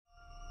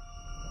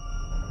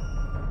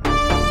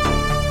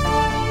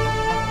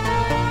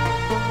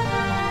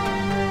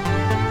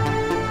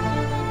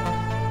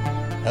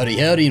Howdy,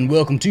 howdy, and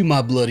welcome to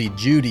My Bloody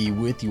Judy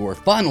with your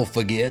final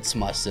forgets,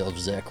 myself,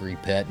 Zachary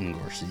Patton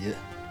Garcia.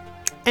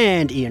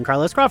 And Ian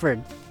Carlos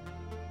Crawford.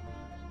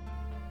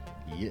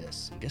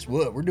 Yes, and guess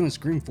what? We're doing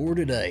Scream 4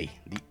 today,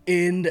 the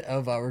end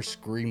of our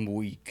Scream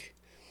week.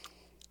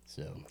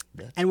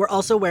 And we're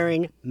also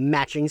wearing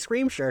matching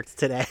Scream shirts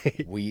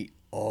today. We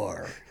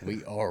are.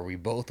 We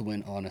both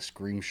went on a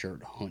Scream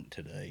shirt hunt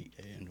today,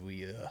 and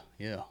we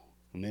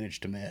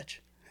managed to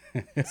match.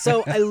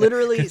 So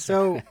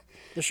the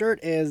shirt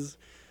is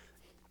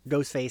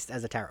Ghostface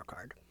as a tarot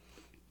card.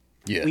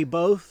 Yeah.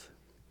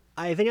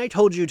 I think I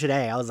told you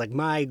today, I was like,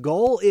 my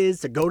goal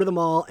is to go to the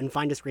mall and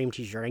find a Scream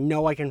t-shirt. I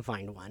know I can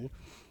find one.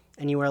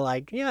 And you were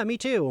like, yeah, me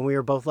too. And we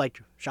were both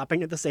like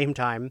shopping at the same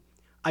time.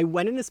 I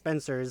went into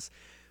Spencer's,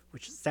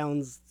 which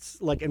sounds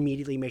like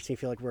immediately makes me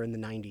feel like we're in the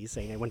 90s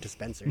saying I went to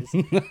Spencer's.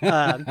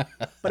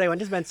 But I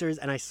went to Spencer's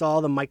and I saw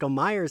the Michael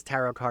Myers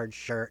tarot card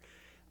shirt.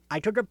 I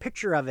took a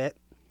picture of it.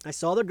 I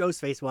saw the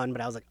Ghostface one,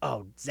 but I was like,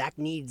 oh, Zach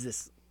needs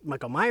this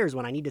Michael Myers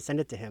one. I need to send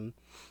it to him.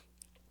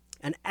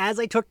 And as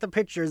I took the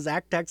picture,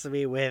 Zach texted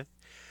me with,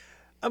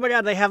 oh my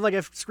God, they have like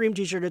a Scream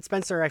t-shirt at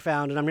Spencer I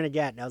found and I'm going to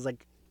get. And I was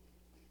like,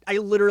 I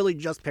literally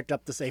just picked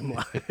up the same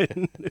one.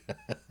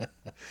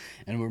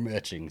 And we're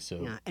matching,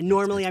 so. Yeah. And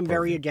normally I'm perfect.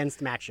 very against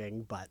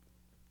matching, but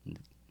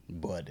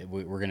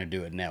we're going to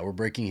do it now. We're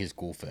breaking his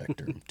cool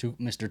factor.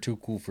 Mr. Too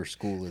Cool for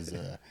School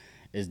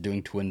is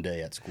doing twin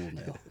day at school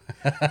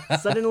now.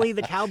 Suddenly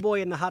the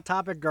cowboy and the Hot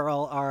Topic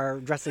girl are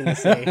dressing the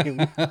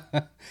same.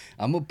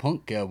 I'm a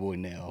punk cowboy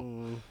now.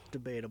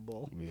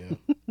 Debatable.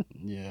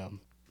 Yeah.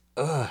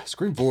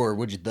 Scream 4,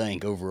 what'd you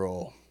think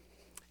overall?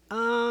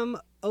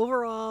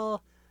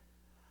 Overall,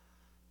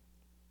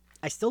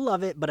 I still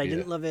love it, but I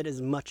didn't love it as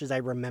much as I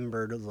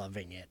remembered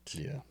loving it.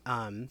 Yeah.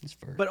 That's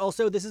fair. But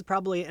also, this is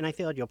probably, and I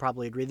feel like you'll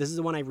probably agree, this is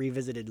the one I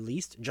revisited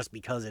least just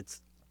because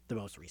it's the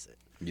most recent.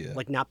 Yeah.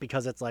 Like, not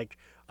because it's like,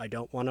 I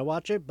don't want to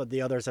watch it, but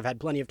the others have had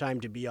plenty of time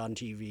to be on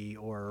TV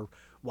or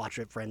watch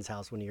it at friend's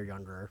house when you're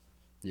younger.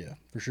 Yeah,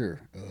 for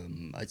sure.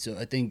 I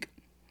think,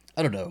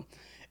 I don't know.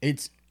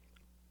 It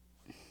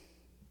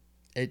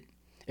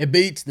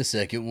beats the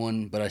second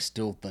one, but I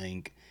still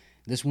think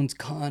this one's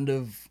kind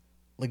of,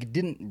 like, it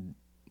didn't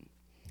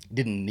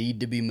need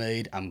to be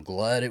made. I'm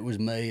glad it was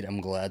made.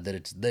 I'm glad that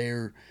it's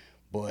there,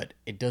 but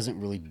it doesn't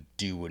really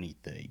do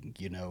anything,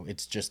 you know?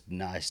 It's just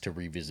nice to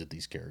revisit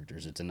these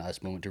characters. It's a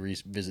nice moment to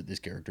revisit these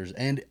characters,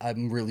 and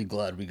I'm really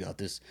glad we got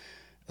this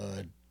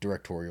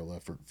directorial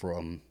effort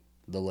from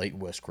the late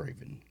Wes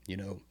Craven, you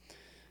know?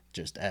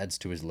 Just adds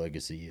to his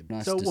legacy.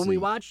 Nice So to when see. we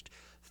watched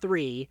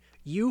 3,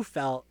 you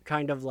felt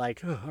kind of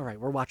like, oh, all right,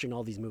 we're watching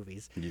all these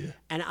movies. Yeah.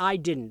 And I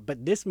didn't,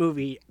 but this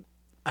movie,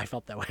 I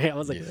felt that way. I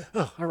was like,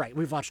 oh, all right,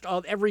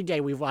 every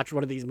day we've watched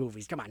one of these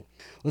movies. Come on.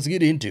 Let's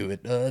get into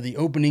it. The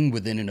opening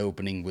within an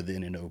opening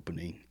within an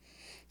opening.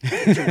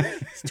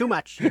 It's too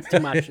much. It's too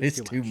much.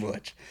 It's too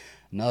much.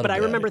 Not But I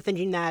about remember it.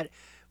 thinking that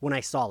when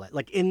I saw it.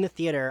 Like, in the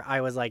theater, I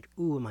was like,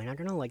 ooh, am I not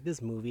going to like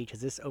this movie? Because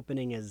this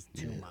opening is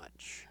too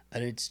much.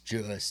 And it's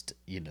just,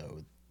 you know,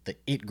 the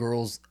it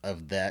girls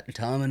of that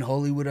time in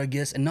Hollywood, I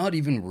guess. And not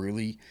even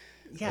really.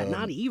 Yeah,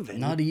 not even.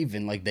 Not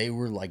even. Like, they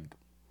were like,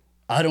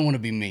 I don't want to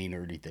be mean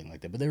or anything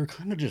like that, but they were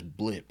kind of just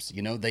blips,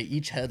 you know? They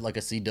each had like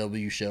a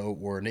CW show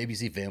or an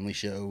ABC Family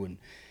show, and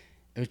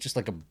it was just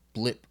like a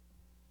blip,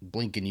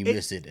 blink and you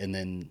miss it, and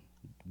then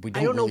we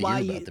don't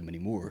really hear about them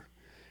anymore.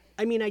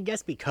 I mean, I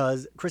guess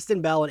because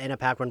Kristen Bell and Anna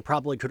Paquin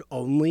probably could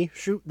only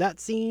shoot that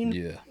scene.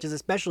 Yeah. Just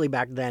especially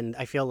back then,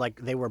 I feel like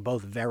they were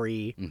both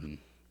very,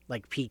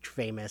 like, peak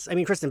famous. I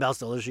mean, Kristen Bell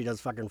still is. She does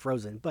fucking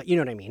Frozen. But you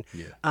know what I mean?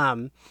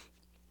 Yeah.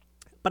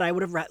 But I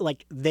would have,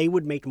 like, they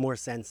would make more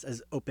sense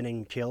as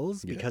opening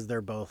kills because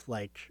they're both,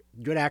 like,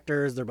 good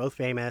actors. They're both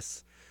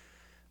famous.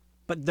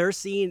 But their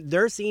scene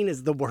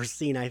is the worst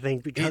scene, I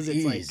think, because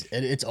it's like,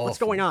 it's awful. what's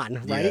going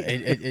on, right? Yeah,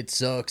 it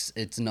sucks.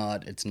 It's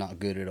not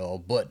good at all.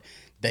 But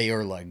they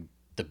are like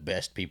the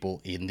best people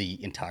in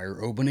the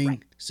entire opening,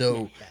 Right.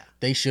 So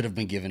they should have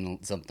been given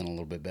something a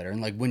little bit better. And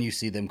like when you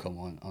see them come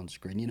on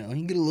screen, you know, you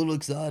can get a little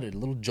excited, a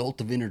little jolt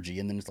of energy,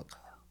 and then it's like,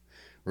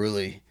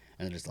 really.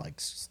 And then it's like,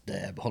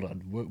 stab. Hold on.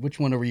 Which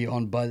one are we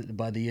on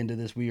by the end of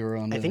this? We are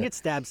on. I think it's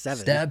Stab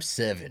 7. Stab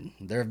 7.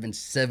 There have been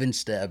 7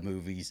 Stab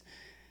movies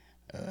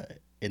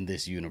in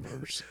this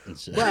universe. And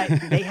so, But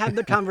they had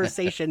the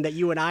conversation that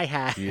you and I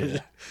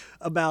had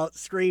about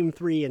Scream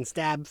 3 and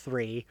Stab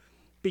 3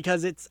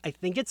 because I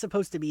think it's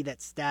supposed to be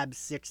that Stab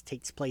 6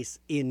 takes place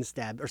in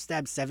Stab, or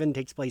Stab 7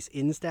 takes place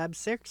in Stab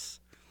 6.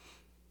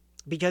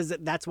 Because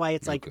that's why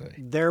it's like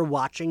they're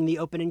watching the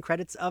opening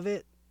credits of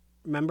it.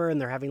 Remember, and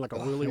they're having like a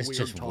really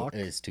weird talk.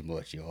 It's too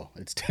much, y'all.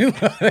 It's too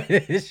much.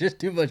 It's just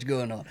too much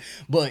going on.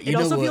 But it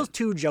also feels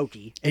too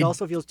jokey. It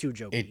also feels too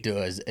jokey. It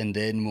does. And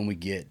then when we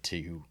get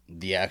to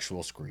the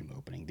actual Scream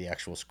opening, the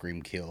actual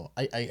Scream kill,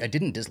 I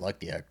didn't dislike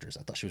the actress.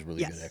 I thought she was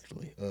really good,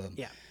 actually.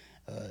 Yeah.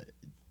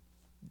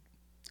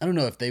 I don't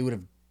know if they would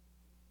have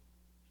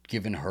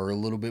given her a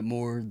little bit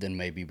more, then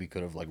maybe we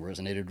could have like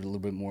resonated a little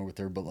bit more with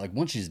her. But like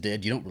once she's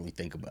dead, you don't really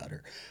think about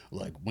her.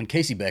 Like when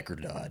Casey Becker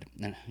died,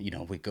 and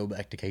we go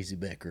back to Casey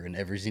Becker in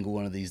every single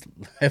one of these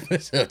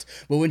episodes.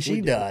 But when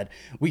she died,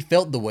 we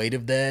felt the weight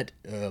of that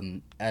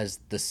as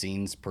the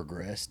scenes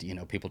progressed.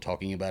 People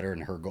talking about her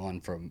and her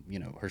gone from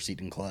her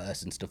seat in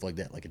class and stuff like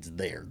that. Like it's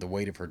there. The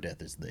weight of her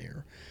death is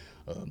there.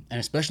 And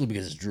especially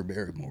because it's Drew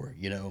Barrymore,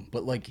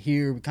 But like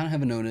here, we kind of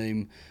have a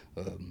no-name.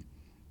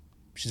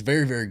 She's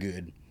very, very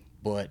good,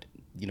 but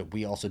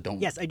we also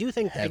don't. Yes, I do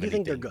think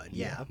they're good.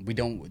 Yeah, we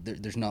don't.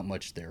 There's not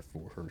much there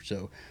for her,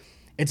 so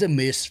it's a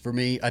miss for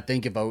me. I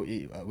think if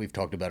we've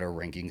talked about our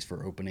rankings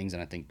for openings,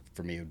 and I think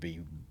for me it would be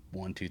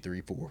 1, 2,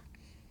 3, 4.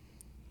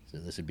 So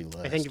this would be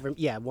last. I think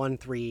 1,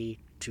 3,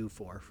 2,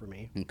 4 for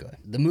me. Okay.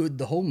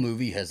 The whole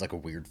movie has like a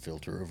weird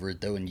filter over it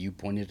though, and you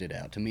pointed it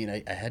out to me,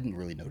 and I hadn't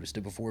really noticed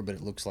it before, but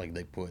it looks like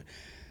they put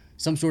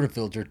some sort of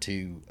filter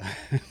to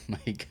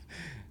make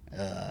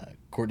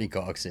Courtney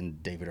Cox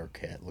and David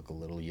Arquette look a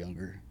little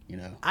younger.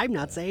 I'm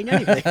not saying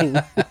anything.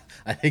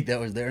 I think that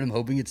was there, and I'm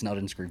hoping it's not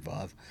in Scream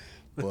 5.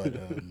 But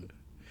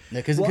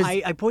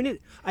I pointed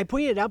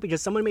it out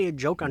because someone made a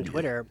joke on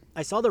Twitter.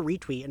 I saw the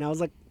retweet, and I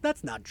was like,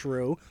 that's not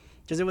true.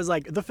 Because it was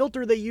like, the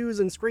filter they use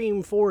in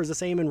Scream 4 is the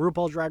same in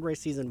RuPaul's Drag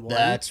Race Season 1.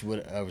 That's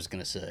what I was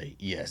going to say.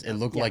 Yes, it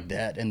looked like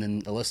that. And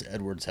then Alyssa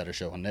Edwards had a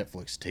show on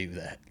Netflix, too,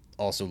 that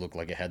also looked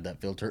like it had that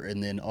filter.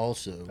 And then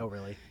also... Oh,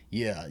 really?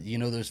 Yeah,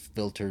 those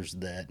filters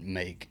that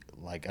make,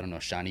 like, I don't know,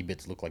 shiny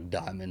bits look like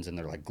diamonds, and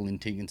they're, like,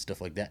 glinting and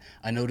stuff like that.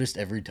 I noticed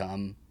every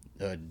time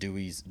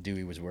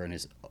Dewey was wearing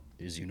his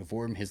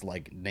uniform, his,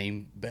 like,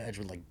 name badge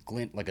would, like,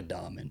 glint like a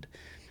diamond.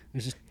 It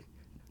was just...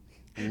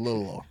 a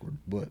little awkward,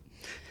 but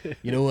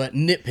you know what?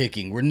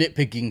 Nitpicking. We're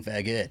nitpicking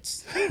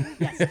faggots.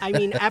 Yes, I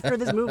mean, after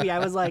this movie, I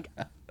was like,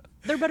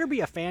 there better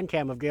be a fan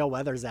cam of Gale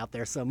Weathers out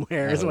there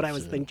somewhere, is what I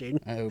was thinking.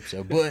 I hope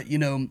so. But,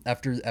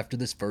 after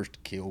this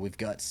first kill, we've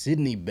got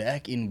Sydney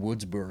back in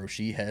Woodsboro.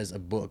 She has a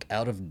book,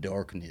 Out of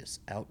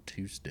Darkness, out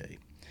Tuesday.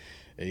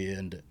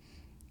 And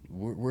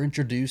we're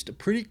introduced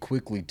pretty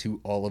quickly to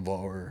all of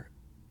our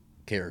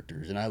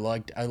characters. And I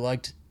liked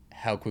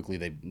how quickly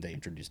they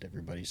introduced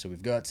everybody. So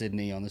we've got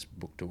Sydney on this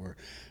book tour.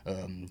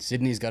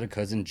 Sydney's got a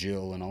cousin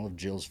Jill and all of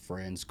Jill's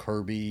friends,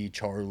 Kirby,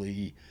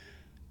 Charlie,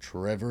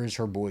 Trevor is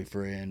her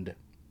boyfriend,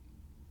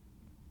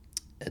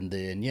 and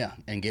then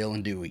and Gale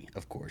and Dewey,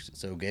 of course.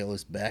 So Gale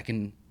is back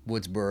in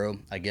Woodsboro.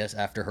 I guess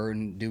after her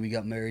and Dewey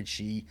got married,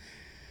 she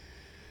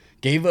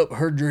gave up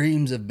her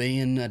dreams of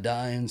being a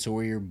Diane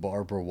Sawyer,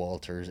 Barbara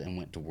Walters, and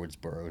went to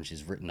Woodsboro. And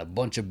she's written a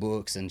bunch of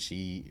books, and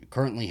she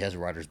currently has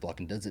writer's block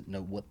and doesn't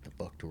know what the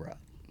fuck to write.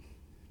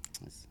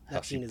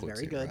 That scene is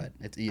very good.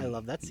 Right. I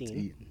love that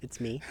scene. It's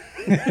me.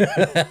 He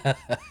said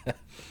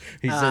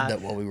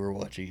that while we were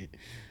watching it.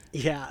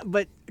 Yeah,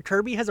 but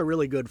Kirby has a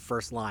really good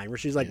first line where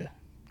she's like,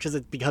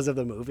 because of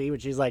the movie, when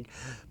she's like,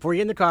 before you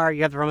get in the car,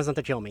 you have to promise not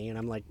to kill me. And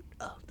I'm like,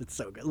 oh, that's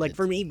so good. Like,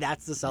 for me,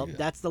 that's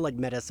the like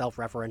meta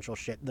self-referential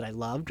shit that I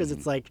love, because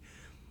it's like,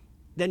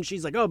 then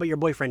she's like, oh, but your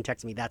boyfriend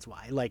texted me, that's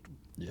why. Like,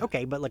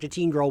 okay, but like a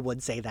teen girl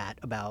would say that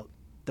about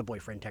the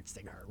boyfriend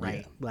texting her,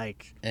 right? Yeah.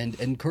 Like,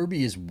 and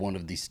Kirby is one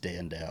of the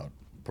standout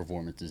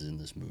performances in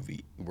this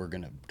movie. We're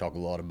gonna talk a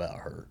lot about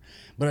her,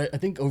 but I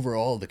think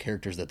overall the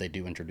characters that they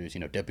do introduce,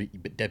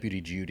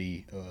 Deputy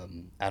Judy,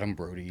 Adam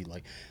Brody,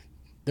 like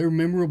they're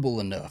memorable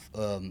enough.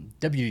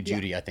 Deputy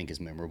Judy, I think,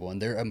 is memorable,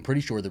 and I'm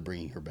pretty sure they're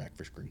bringing her back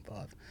for Scream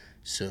 5.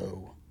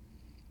 So,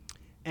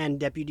 and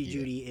Deputy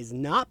Judy is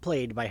not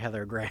played by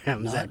Heather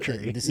Graham.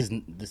 This is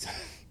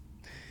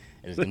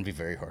it is going to be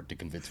very hard to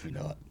convince me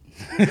not.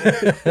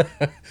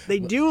 They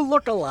do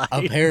look alike.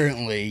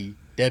 Apparently,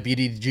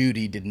 Deputy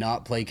Judy did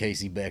not play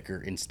Casey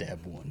Becker in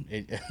Stab 1.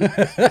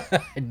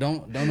 I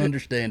don't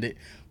understand it,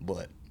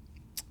 but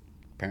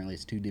apparently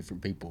it's two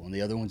different people. And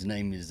the other one's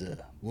name is,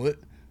 what?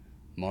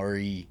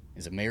 Mari.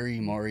 Is it Mary?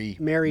 Mari?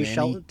 Mary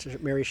Shelton?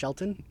 Mary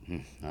Shelton?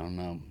 I don't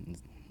know.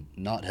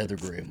 Not Heather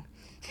Graham.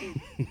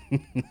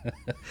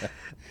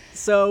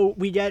 So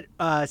we get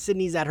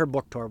Sydney's at her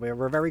book tour.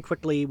 We're very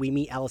quickly, we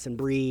meet Alison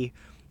Brie,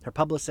 her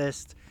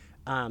publicist.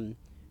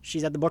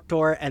 She's at the book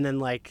tour, and then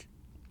like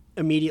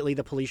immediately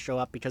the police show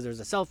up because there's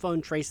a cell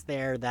phone trace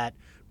there that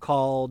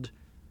called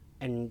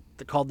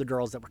the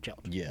girls that were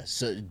killed. Yeah,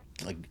 so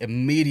like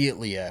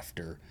immediately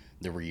after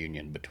the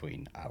reunion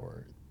between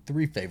our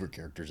three favorite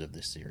characters of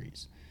this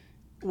series.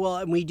 Well,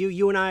 and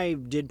you and I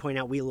did point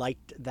out we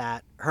liked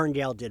that her and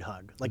Gale did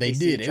hug. Like they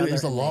did. It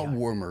was a lot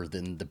warmer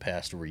than the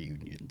past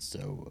reunions.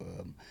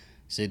 So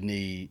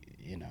Sydney,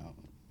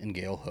 and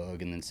Gale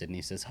hug, and then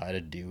Sydney says hi to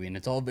Dewey, and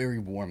it's all very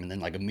warm. And then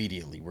like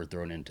immediately we're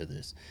thrown into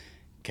this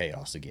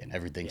chaos again.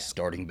 Everything's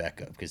starting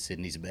back up because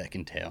Sydney's back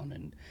in town,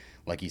 and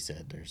like he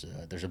said,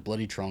 there's a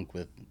bloody trunk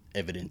with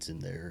evidence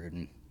in there.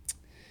 And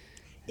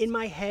in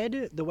my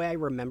head, the way I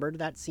remembered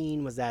that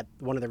scene was that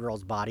one of the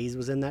girls' bodies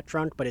was in that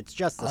trunk, but it's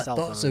just the cell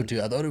phone. I thought so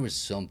too. I thought it was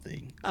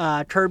something.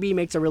 Kirby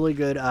makes a really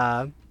good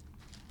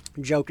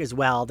joke as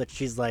well that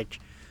she's like,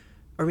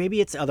 or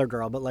maybe it's the other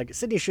girl, but like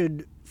Sydney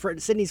should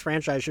Sydney's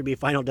franchise should be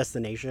Final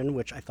Destination,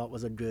 which I thought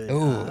was a good.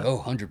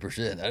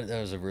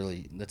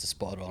 100%. That's a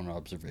spot on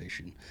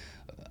observation.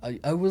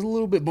 I was a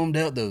little bit bummed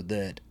out though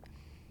that,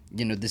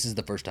 this is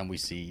the first time we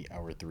see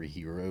our three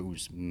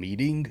heroes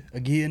meeting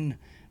again,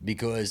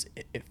 because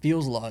it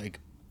feels like,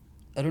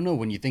 I don't know,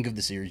 when you think of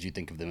the series, you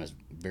think of them as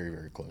very,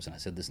 very close. And I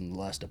said this in the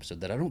last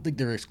episode, that I don't think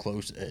they're as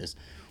close as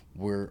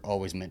we're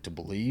always meant to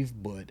believe.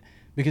 But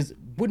because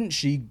wouldn't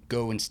she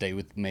go and stay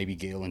with maybe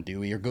Gale and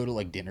Dewey, or go to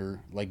like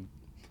dinner? Like,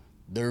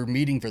 they're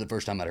meeting for the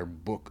first time at her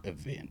book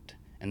event.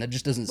 And that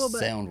just doesn't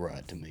sound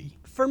right to me.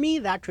 For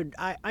me,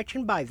 I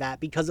can buy that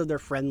because of their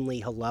friendly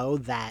hello,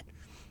 that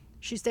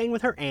she's staying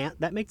with her aunt.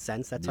 That makes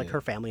sense. That's like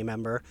her family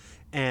member.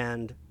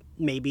 And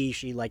maybe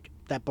she, like,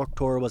 that book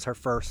tour was her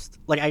first.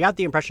 Like, I got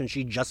the impression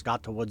she just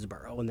got to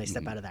Woodsboro when they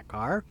step out of that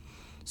car.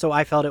 So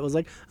I felt it was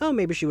like, oh,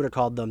 maybe she would have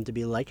called them to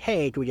be like,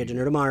 hey, can we get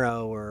dinner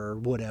tomorrow or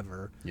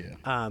whatever.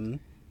 Yeah.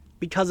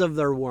 Because of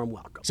their warm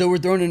welcome. So we're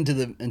thrown into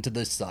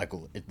this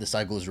cycle. The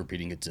cycle is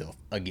repeating itself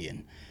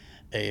again.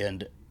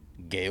 And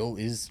Gale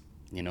is,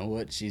 you know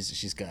what?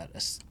 She's got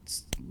a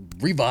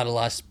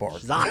revitalized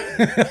spark.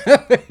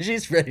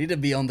 She's ready to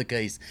be on the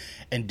case.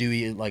 And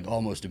Dewey, like,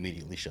 almost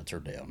immediately shuts her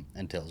down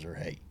and tells her,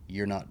 hey,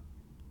 you're not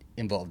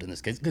involved in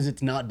this case, because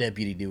it's not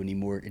Deputy Dewey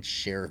anymore, it's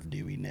Sheriff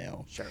Dewey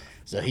now. Sure.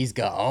 So he's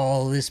got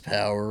all this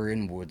power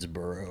in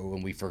Woodsboro,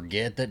 and we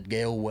forget that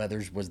Gale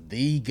Weathers was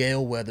the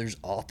Gale Weathers,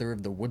 author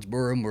of the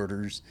Woodsboro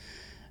murders.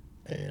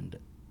 And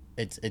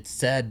it's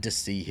sad to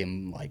see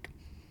him, like,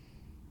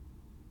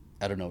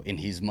 I don't know, in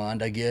his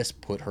mind, I guess,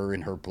 put her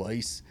in her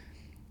place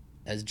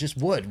as just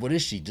what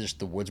is she? Just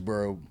the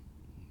Woodsboro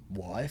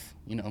wife,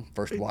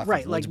 first wife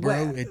of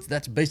Woodsboro. Like,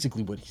 that's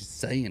basically what he's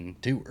saying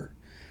to her.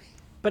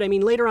 But I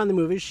mean, later on in the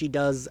movie, she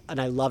does, and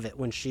I love it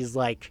when she's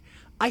like,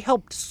 I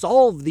helped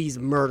solve these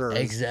murders.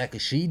 Exactly.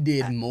 She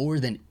did more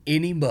than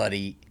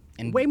anybody.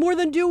 Way more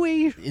than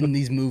Dewey. In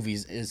these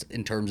movies, is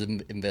in terms of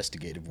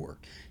investigative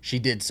work. She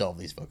did solve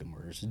these fucking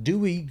murders.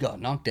 Dewey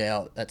got knocked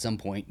out at some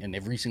point in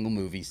every single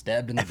movie,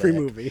 stabbed in the back. Every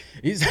movie.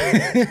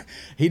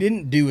 He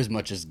didn't do as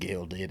much as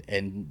Gale did,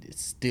 and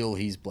still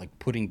he's like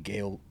putting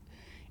Gale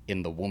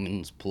in the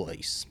woman's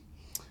place.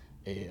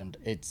 And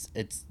it's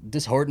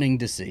disheartening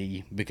to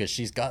see, because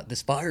she's got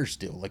this fire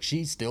still. Like,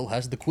 she still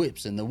has the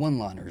quips and the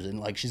one-liners, and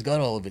like, she's got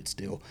all of it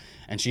still,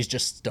 and she's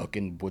just stuck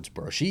in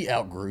Woodsboro. She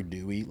outgrew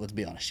Dewey. Let's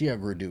be honest, she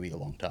outgrew Dewey a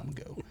long time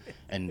ago,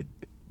 and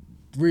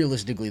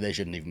realistically, they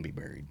shouldn't even be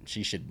married.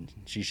 She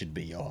should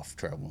be off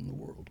traveling the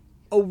world.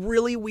 A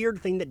really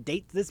weird thing that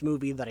dates this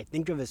movie that I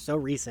think of as so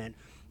recent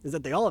is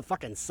that they all have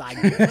fucking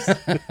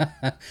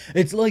sidekicks.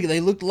 It's like they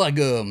looked like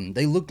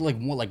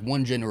more like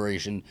one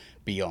generation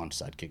beyond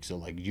sidekicks. So,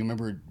 like, do you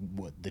remember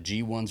what the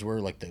G ones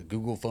were, like the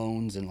Google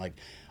phones, and like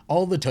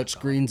all the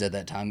touchscreens at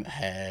that time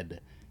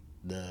had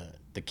the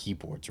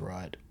keyboards,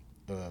 right?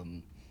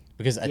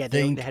 Because I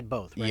think they had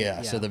both, right?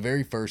 Yeah. So the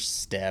very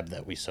first stab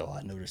that we saw,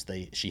 I noticed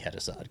she had a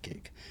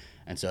sidekick,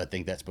 and so I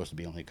think that's supposed to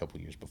be only a couple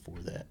years before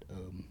that.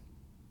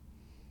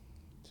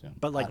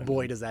 But, like,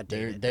 boy, does that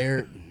date it.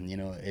 They're,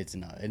 it's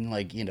not. And,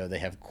 like, they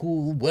have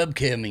cool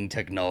webcamming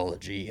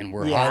technology, and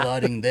we're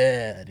highlighting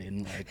that.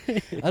 And,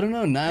 like, I don't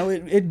know. Now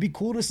it'd be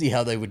cool to see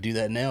how they would do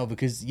that now,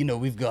 because,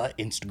 we've got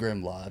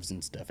Instagram Lives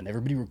and stuff, and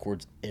everybody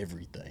records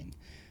everything.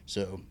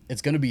 So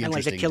it's going to be interesting.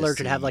 And, like, the killer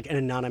could have, like, an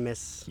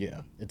anonymous...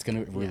 Yeah, it's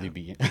going to really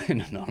be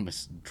an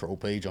anonymous troll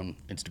page on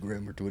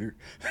Instagram or Twitter.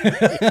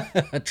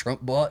 A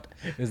Trump bot?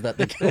 Is that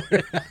the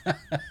killer?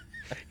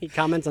 He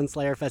comments on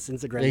Slayerfest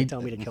Instagram and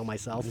tell me to kill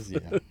myself. Yeah,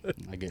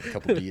 I get a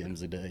couple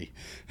DMs a day.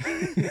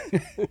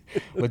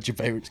 What's your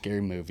favorite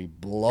scary movie?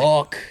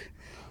 Block.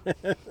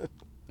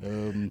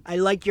 I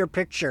like your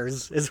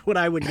pictures, is what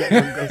I would get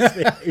from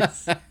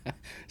Ghostface.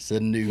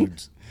 Send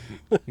nudes.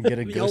 Get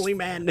a only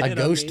man to a hit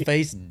on ghost me.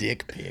 face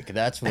dick pic.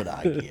 That's what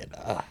I get.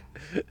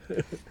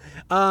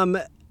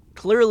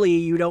 Clearly,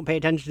 you don't pay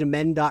attention to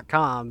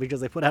men.com because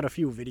they put out a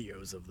few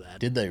videos of that.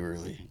 Did they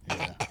really?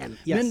 Yeah.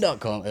 Yes.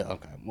 Men.com.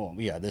 Okay. Well,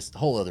 yeah, this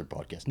whole other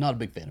podcast. Not a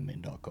big fan of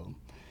men.com.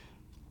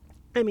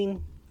 I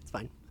mean, it's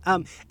fine.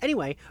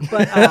 Anyway,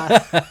 but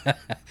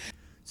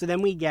so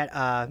then we get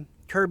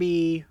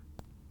Kirby,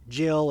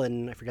 Jill,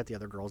 and I forget the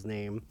other girl's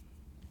name.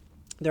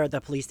 They're at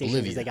the police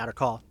station because they got a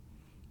call.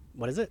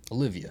 What is it?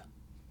 Olivia.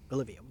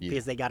 Yeah.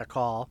 Because they got a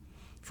call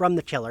from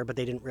the killer, but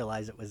they didn't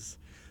realize it was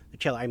the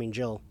killer. I mean,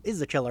 Jill is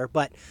the killer,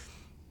 but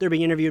they're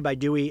being interviewed by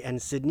Dewey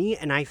and Sydney,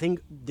 and I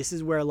think this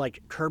is where,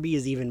 like, Kirby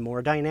is even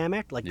more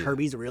dynamic. Like,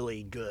 Kirby's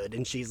really good,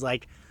 and she's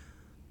like,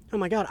 oh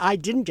my god, I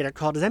didn't get a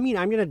call. Does that mean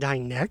I'm going to die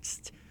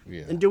next?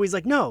 Yeah. And Dewey's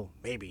like, no,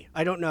 maybe.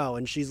 I don't know.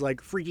 And she's,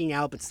 like, freaking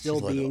out, but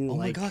still She's being like, oh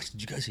my gosh,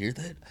 did you guys hear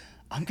that?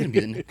 I'm going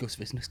to be the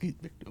Ghostface next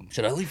victim.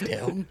 Should I leave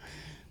town?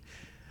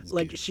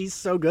 Like, she's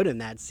so good in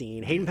that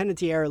scene. Hayden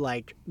Panettiere,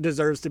 like,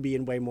 deserves to be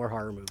in way more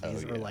horror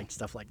movies or, like,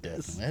 stuff like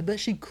this. Definitely. I bet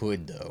she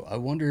could, though. I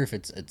wonder if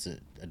it's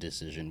a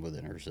decision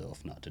within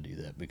herself not to do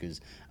that,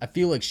 because I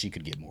feel like she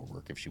could get more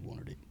work if she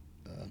wanted it.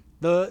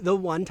 The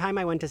one time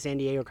I went to San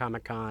Diego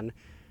Comic-Con,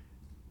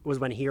 was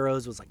when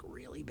Heroes was like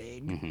really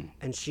big, Mm-hmm.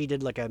 and she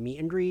did like a meet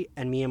and greet,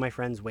 and me and my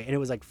friends wait, and it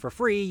was like for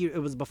free.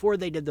 It was before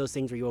they did those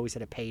things where you always had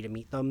to pay to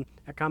meet them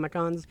at Comic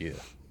Cons. Yeah.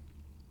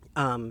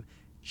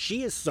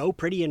 She is so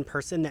pretty in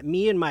person that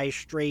me and my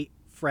straight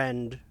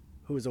friend,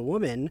 who is a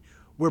woman,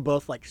 were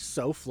both like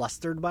so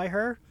flustered by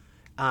her.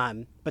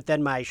 But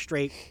then my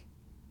straight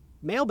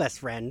male best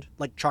friend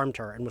like charmed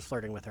her and was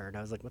flirting with her, and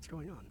I was like, "What's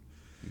going on?"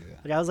 Yeah.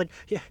 Like I was like,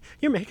 "Yeah,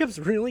 your makeup's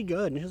really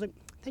good," and she was like,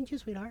 "Thank you,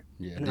 sweetheart."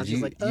 Yeah. And I was Did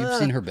just you, like, you've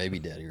seen her baby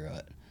daddy,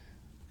 right?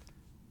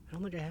 I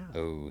don't think I have.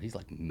 Oh, he's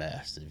like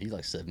massive. He's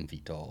like 7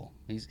 feet tall.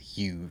 He's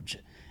huge,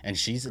 and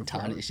she's a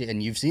tiny.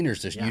 And you've seen her,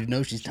 so Yeah. you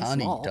know she's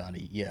tiny, small.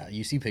 tiny. Yeah,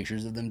 you see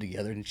pictures of them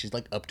together, and she's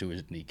like up to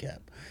his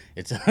kneecap.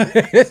 It's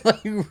it's like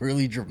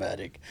really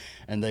dramatic,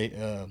 and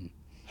they.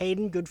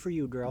 Hayden, good for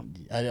you, girl.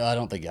 I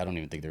don't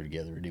even think they're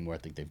together anymore. I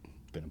think they've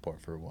been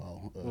apart for a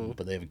while,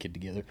 but they have a kid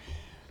together.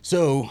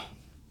 So,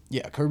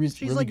 yeah, Kirby's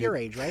She's really like good. your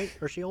age, right?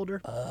 Or is she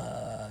older?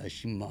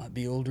 She might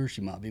be older. She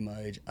might be my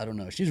age. I don't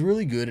know. She's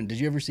really good. And did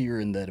you ever see her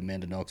in that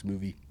Amanda Knox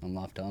movie on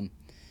Lifetime?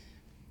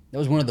 That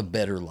was one of the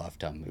better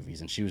Lifetime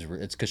movies, and she was.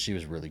 It's because she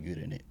was really good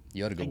in it.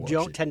 You ought to go I watch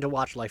don't it. tend to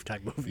watch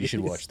Lifetime movies. You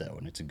should watch that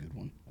one. It's a good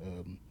one.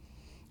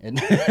 And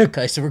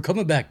okay, so we're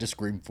coming back to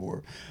Scream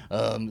 4.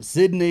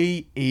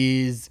 Sydney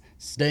is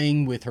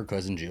staying with her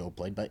cousin Jill,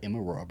 played by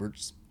Emma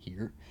Roberts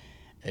here,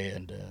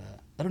 and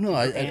I don't know.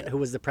 Aunt, who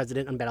was the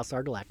president on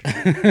Battlestar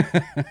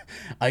Galactica.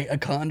 I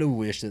kind of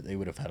wish that they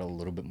would have had a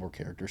little bit more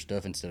character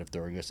stuff instead of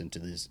throwing us into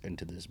this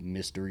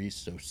mystery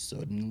so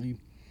suddenly.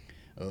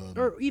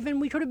 Or even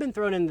we could have been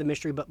thrown into the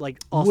mystery, but like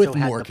also With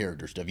had more the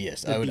character stuff,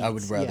 yes, I would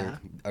beats, rather yeah.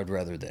 I would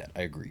rather that.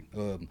 I agree,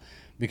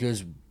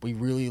 because we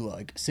really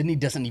like Sydney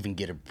doesn't even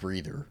get a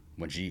breather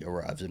when she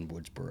arrives in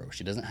Woodsboro.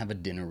 She doesn't have a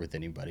dinner with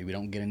anybody. We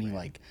don't get any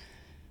like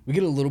we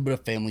get a little bit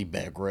of family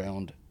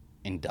background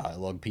and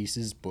dialogue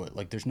pieces, but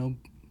like there's no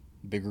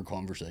bigger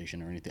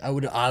conversation or anything.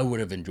 I would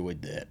have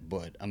enjoyed that,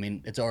 but I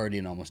mean it's already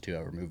an almost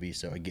 2-hour movie,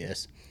 so I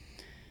guess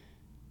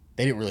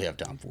they didn't really have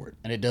time for it,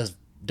 and it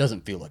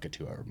doesn't feel like a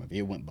 2-hour movie.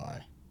 It went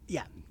by.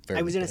 Yeah.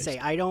 Fairly I was gonna paced. say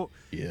I don't.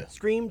 Yeah.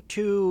 Scream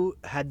 2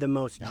 had the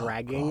most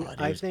dragging, God,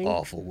 it I was think.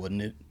 awful,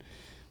 wasn't it?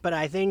 But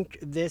I think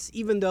this,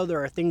 even though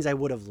there are things I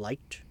would have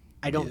liked,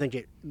 I don't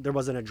think there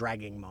wasn't a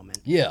dragging moment.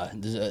 Yeah,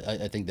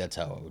 I think that's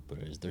how I would put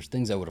it. Is there's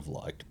things I would have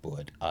liked,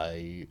 but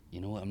you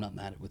know what, I'm not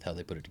mad with how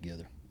they put it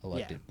together. I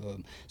liked Yeah.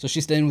 it. So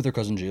she's staying with her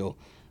cousin Jill,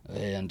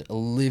 and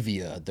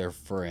Olivia, their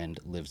friend,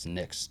 lives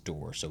next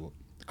door. So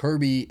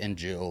Kirby and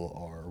Jill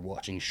are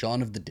watching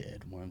Shaun of the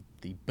Dead, one of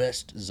the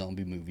best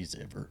zombie movies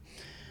ever,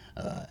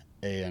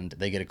 and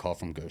they get a call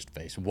from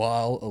Ghostface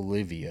while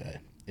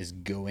Olivia is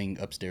going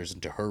upstairs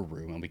into her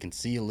room, and we can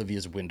see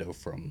Olivia's window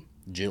from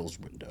Jill's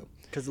window.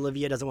 Because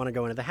Olivia doesn't want to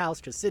go into the house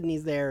because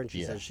Sydney's there, and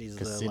she says she's the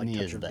because like, Sydney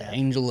touch is of the death.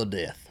 angel of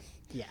death.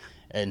 Yeah.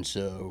 And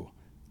so,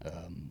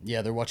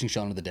 they're watching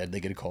Shaun of the Dead. They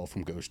get a call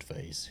from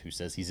Ghostface, who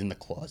says he's in the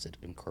closet,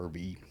 and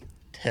Kirby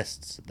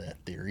tests that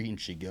theory, and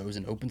she goes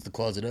and opens the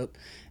closet up.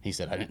 He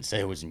said, "I didn't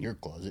say I was in your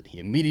closet." He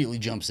immediately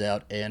jumps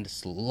out and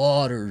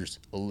slaughters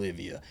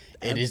Olivia.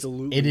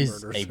 Absolutely it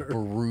is murders a her.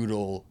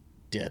 brutal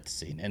death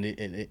scene, and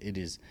it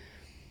is.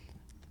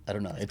 I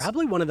don't know. It's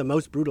Probably one of the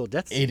most brutal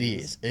death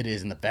scenes. it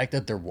is, and the fact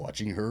that they're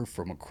watching her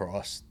from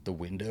across the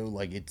window,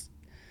 like it's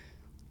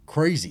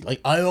crazy. Like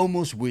I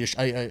almost wish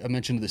I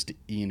mentioned this to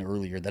Ian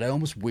earlier that I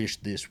almost wish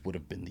this would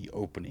have been the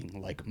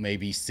opening. Like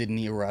maybe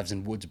Sydney arrives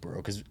in Woodsboro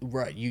because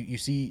right, you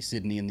see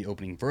Sydney in the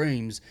opening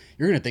frames,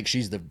 you're gonna think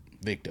she's the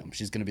victim.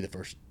 She's gonna be the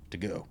first to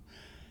go,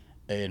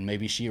 and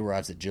maybe she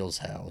arrives at Jill's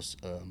house,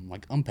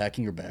 like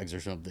unpacking her bags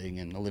or something,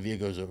 and Olivia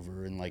goes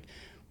over and like.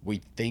 We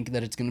think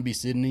that it's going to be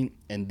Sydney,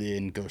 and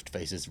then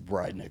Ghostface is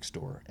right next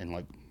door and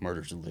like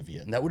murders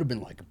Olivia, and that would have been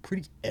like a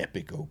pretty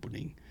epic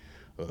opening.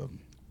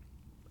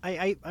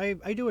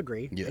 I do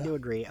agree. Yeah. I do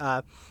agree.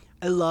 I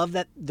love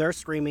that they're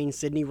screaming.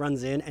 Sydney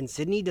runs in, and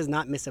Sydney does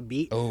not miss a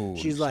beat. Oh,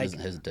 she's she like doesn't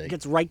hesitate.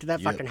 gets right to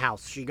that Yep. fucking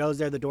house. She goes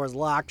there. The door's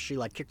locked. She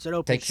like kicks it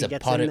open. Takes she a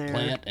gets potted in there.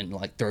 plant and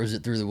like throws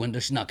it through the window.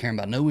 She's not caring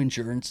about no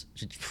insurance.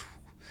 She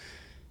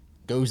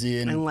goes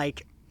in. And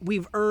like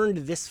we've earned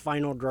this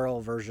final girl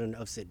version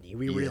of Sydney.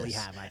 We really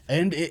Yes. have. I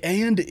think.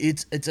 And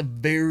it's a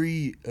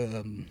very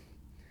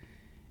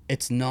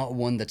it's not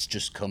one that's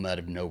just come out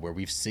of nowhere.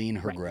 We've seen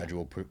her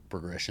gradual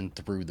progression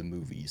through the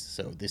movies,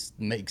 so this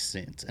makes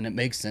sense, and it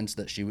makes sense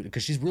that she would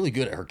because she's really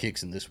good at her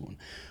kicks in this one,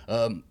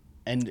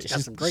 and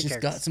got some great she's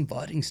got kicks. some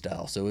fighting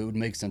style, so it would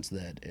make sense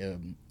that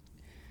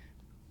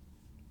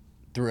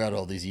throughout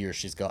all these years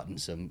she's gotten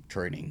some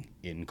training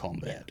in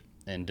combat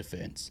and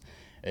defense.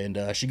 And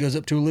she goes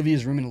up to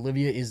Olivia's room, and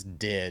Olivia is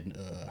dead.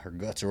 Her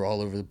guts are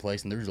all over the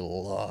place, and there's a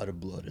lot of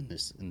blood in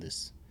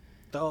this.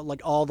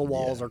 Like all the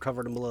walls are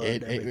covered in blood.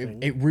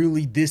 Everything. It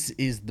really, this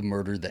is the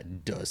murder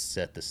that does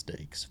set the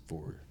stakes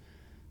for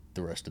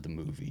the rest of the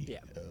movie. Yeah.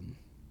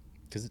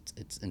 Because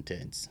it's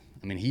intense.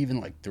 I mean, he even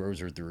like throws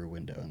her through a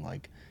window and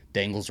like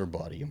dangles her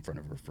body in front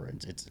of her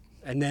friends. It's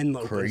and then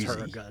opens her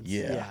crazy. guts.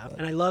 Yeah.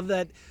 And I love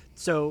that.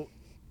 So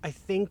I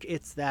think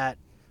it's that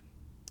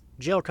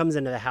Jill comes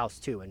into the house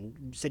too,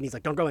 and Sydney's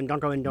like, "Don't go in, don't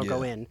go in, don't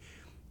go Yeah. in."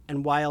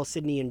 And while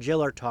Sydney and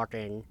Jill are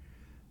talking,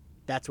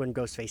 that's when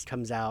Ghostface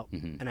comes out,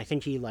 and I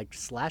think he like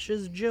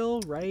slashes Jill,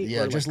 right?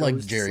 Yeah, Or, just like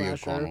goes to Jerry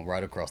slash her. O'Connell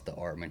right across the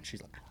arm, and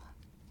she's like,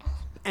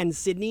 And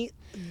Sydney,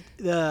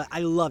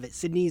 I love it.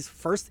 Sydney's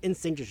first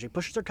instinct is she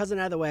pushes her cousin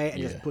out of the way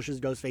and just pushes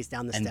Ghostface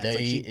down the and steps.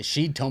 Like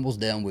she tumbles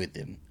down with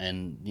him,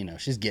 and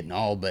she's getting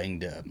all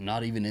banged up.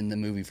 Not even in the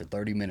movie for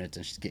 30 minutes,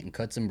 and she's getting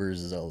cuts and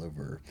bruises all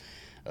over her.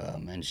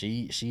 And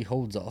she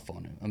holds off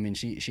on him. I mean,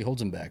 she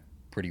holds him back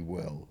pretty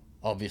well.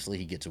 Obviously,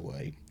 he gets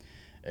away.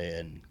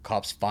 And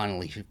cops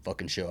finally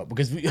fucking show up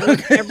because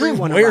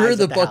everyone where are arrives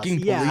the at the fucking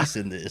house. Yeah. police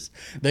in this?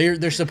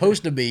 They're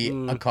supposed to be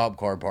a cop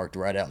car parked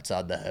right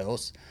outside the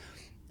house.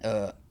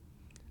 I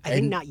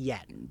think not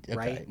yet, Okay,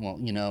 right?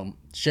 well,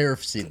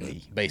 Sheriff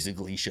Sydney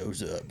basically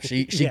shows up.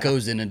 She Yeah.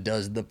 goes in and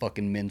does the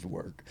fucking men's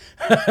work.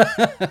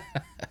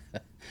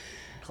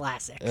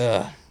 Classic.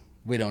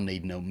 We don't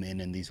need no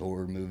men in these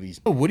horror movies.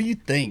 What do you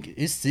think?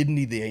 Is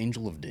Sydney the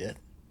angel of death?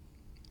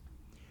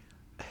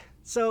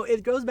 So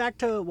it goes back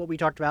to what we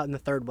talked about in the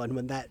third one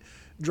when that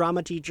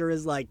drama teacher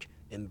is like,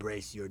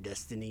 embrace your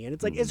destiny. And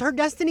it's like, is her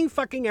destiny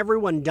fucking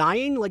everyone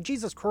dying? Like,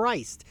 Jesus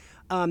Christ.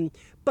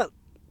 But,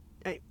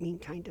 I mean,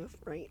 kind of,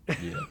 right?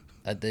 Yeah.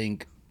 I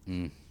think...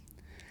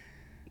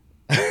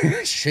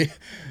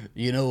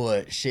 you know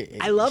what?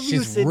 I love you,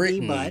 she's Sydney,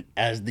 written but-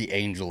 as the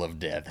angel of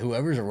death.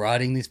 Whoever's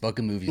writing these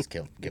fucking movies,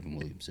 Kevin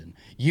Williamson,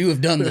 you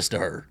have done this to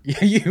her.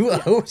 You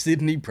owe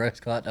Sydney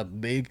Prescott a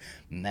big,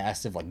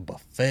 massive, like,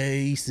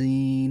 buffet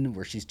scene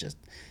where she's just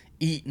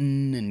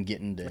eating and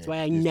getting to... That's why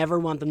I never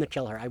want them to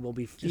kill her. I will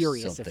be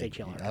furious if they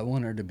kill her. I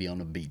want her to be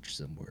on a beach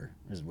somewhere,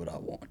 is what I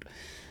want.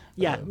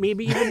 Yeah,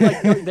 maybe even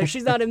like, no,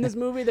 she's not in this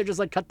movie. They're just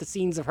like cut the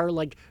scenes of her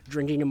like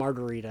drinking a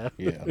margarita.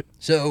 Yeah.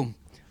 So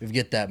we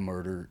get that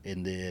murder,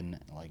 and then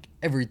like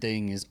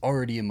everything is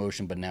already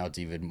emotion, but now it's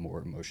even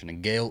more emotion.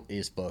 And Gail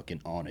is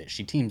fucking on it.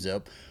 She teams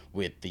up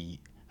with the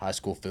high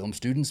school film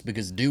students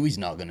because Dewey's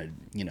not gonna,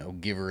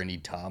 give her any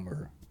time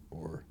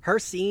or. Her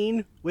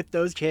scene with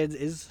those kids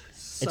is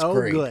It's so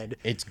great. good.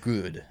 It's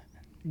good.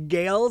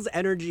 Gail's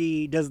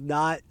energy does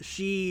not.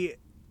 She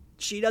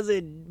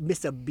doesn't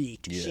miss a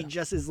beat. Yeah. She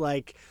just is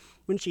like.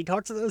 When she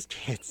talks to those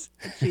kids,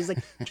 she's like,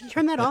 "Can you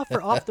turn that off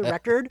or off the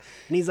record?"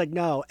 And he's like,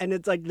 "No." And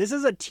it's like, this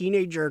is a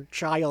teenager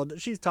child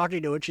she's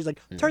talking to, and she's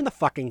like, "Turn the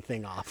fucking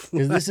thing off."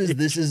 Because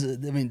this is.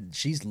 I mean,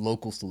 she's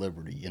local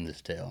celebrity in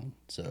this town.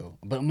 So,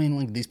 but I mean,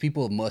 like these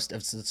people must.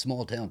 It's a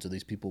small town, so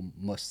these people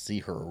must see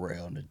her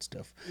around and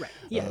stuff. Right.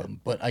 Yeah.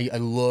 But I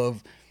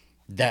love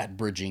that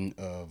bridging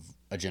of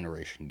a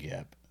generation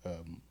gap.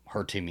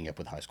 Her teaming up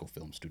with high school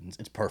film students.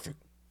 It's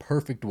perfect.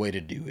 Perfect way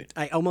to do it.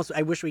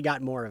 I wish we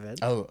got more of it.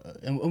 Oh,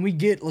 and we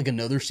get like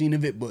another scene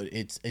of it, but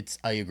it's.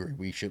 I agree.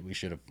 We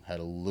should have had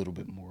a little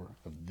bit more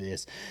of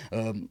this.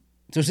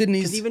 So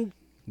Sydney's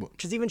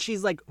Because even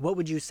she's like, "What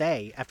would you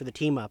say after the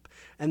team up?"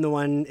 And the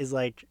one is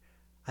like,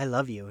 "I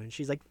love you," and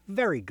she's like,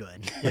 "Very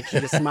good." Like she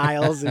just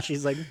smiles and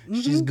she's like,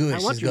 she's good. I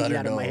want She's you to got eat her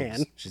out of my dogs.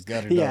 hand." She's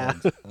got her Yeah.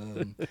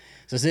 dogs.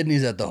 So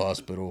Sydney's at the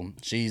hospital.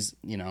 She's,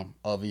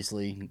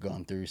 obviously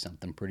gone through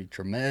something pretty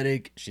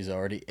traumatic. She's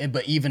already,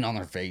 but even on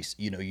her face,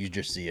 you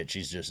just see it.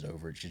 She's just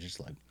over it. She's just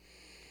like,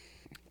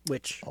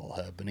 Which all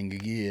happening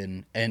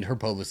again. And her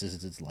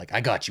publicist is like,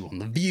 I got you on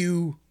The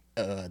View,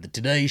 the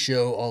Today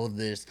Show, all of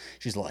this.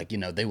 She's like,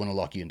 they want to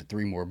lock you into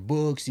 3 more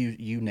books.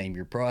 You name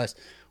your price,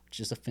 which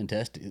is a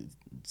fantastic.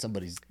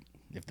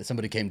 If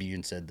somebody came to you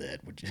and said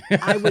that, would you?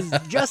 I was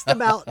just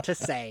about to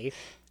say,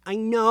 I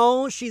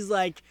know she's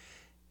like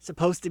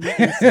supposed to be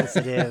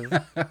insensitive,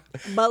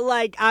 but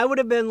like I would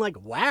have been like,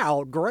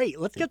 "Wow, great,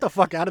 let's get the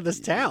fuck out of this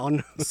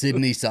town."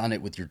 Sydney, sign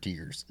it with your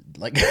tears.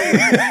 Like,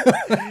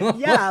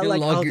 Yeah, like,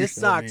 log oh, your this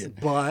stuff sucks, in.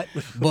 but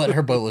But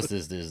her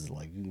publicist is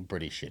like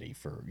pretty shitty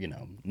for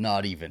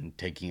not even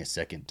taking a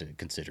second to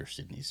consider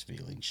Sydney's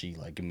feelings. She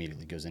like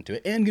immediately goes into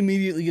it and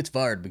immediately gets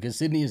fired because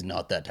Sydney is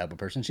not that type of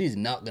person. She's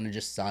not gonna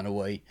just sign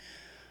away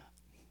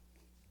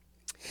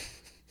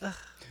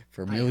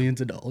for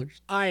millions of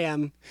dollars. I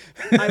am.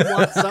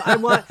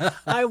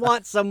 I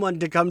want someone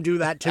to come do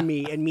that to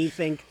me and me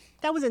think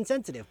that was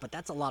insensitive, but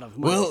that's a lot of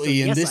money. Well, so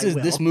Ian, yes,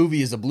 this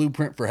movie is a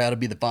blueprint for how to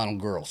be the final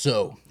girl.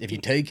 So if you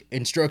take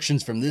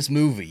instructions from this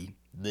movie,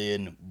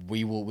 then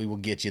we will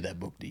get you that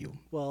book deal.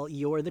 Well,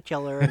 you're the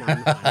killer, and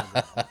I'm the final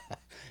girl.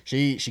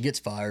 She gets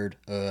fired,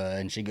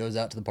 and she goes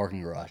out to the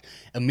parking garage.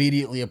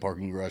 Immediately, a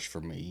parking garage for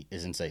me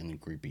is insanely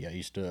creepy. I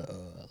used to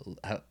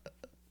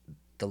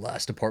the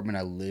last apartment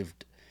I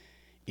lived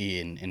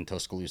in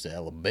Tuscaloosa,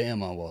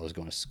 Alabama, while I was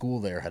going to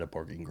school there, had a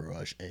parking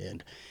garage,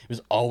 and it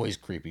was always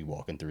creepy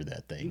walking through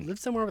that You thing. live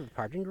somewhere with a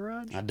parking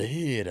garage? I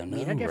did. I know,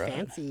 Made her get right?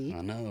 fancy.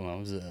 I know.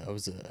 I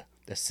was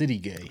a city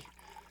gay.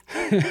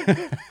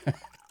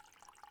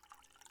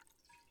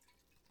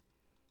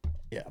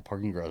 Yeah,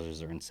 parking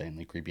garages are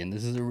insanely creepy, and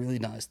this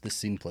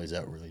scene plays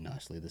out really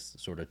nicely. This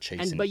sort of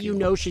chase and But you kill.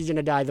 know she's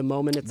gonna die the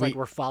moment it's like We-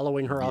 we're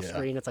following her off Yeah.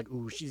 screen. It's like,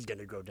 ooh, she's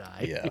gonna go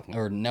die. Yeah.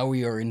 Or now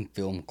we are in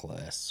film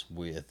class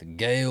with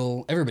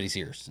Gail. Everybody's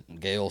here.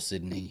 Gail,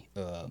 Sydney,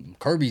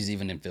 Kirby's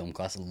even in film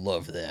class.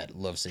 Love that.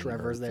 Love seeing her in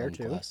Trevor's there, film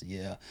too. class.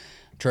 Yeah.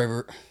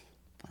 Trevor,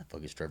 why the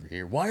fuck is Trevor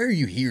here? Why are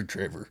you here,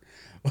 Trevor?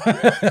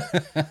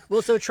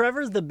 Well, so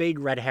Trevor's the big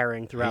red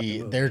herring throughout the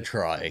movie. They're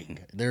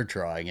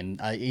trying,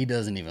 and he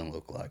doesn't even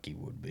look like he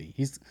would be.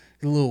 He's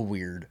a little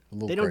weird, a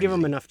little They don't give him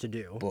crazy, enough to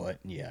do. but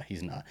yeah,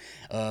 he's not.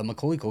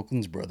 Macaulay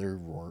Culkin's brother,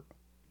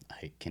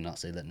 I cannot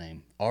say that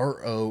name.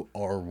 Rory.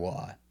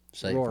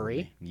 Say it for Rory.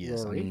 me.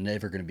 Yes, Rory. I'm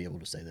never going to be able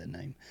to say that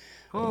name.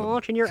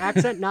 Oh, can your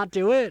accent not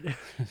do it?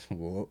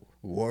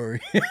 Rory.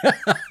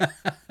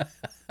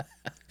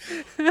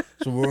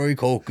 So Rory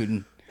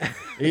Culkin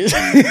is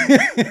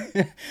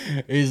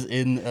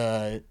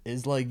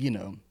is like, you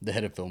know, the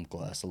head of film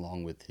class,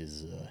 along with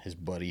his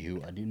buddy,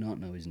 who I do not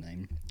know his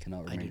name.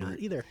 Cannot remember. I do not it.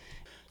 either.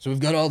 So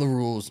we've got all the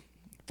rules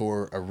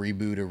for a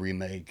reboot, a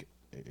remake,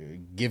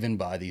 given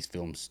by these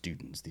film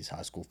students, these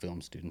high school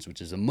film students,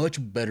 which is a much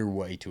better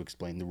way to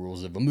explain the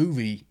rules of a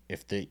movie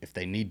if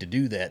they need to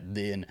do that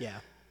than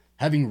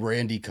having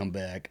Randy come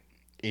back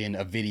in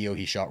a video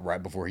he shot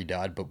right before he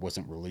died but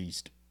wasn't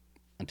released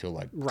until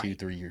like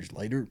 2-3 years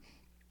later.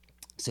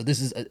 So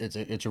this is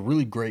it's a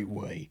really great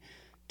way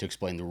to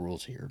explain the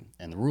rules here,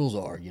 and the rules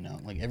are, you know,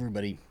 like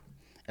everybody's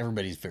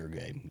fair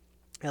game.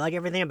 I like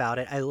everything about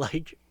it.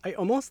 I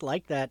almost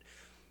like that.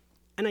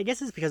 And I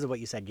guess it's because of what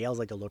you said. Gail's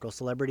like a local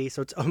celebrity,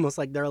 so it's almost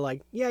like they're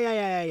like,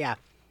 yeah.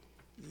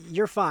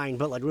 You're fine,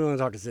 but like we want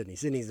to talk to Sydney.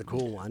 Sydney's the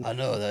cool one. I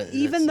know that.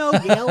 Even though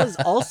Gail is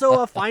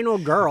also a final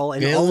girl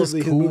in all of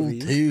these cool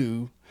movies.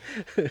 Too.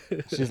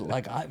 She's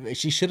like,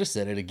 she should have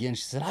said it again.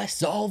 She said, "I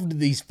solved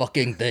these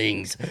fucking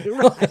things."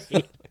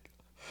 Right.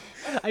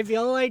 I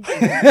feel like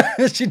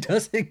she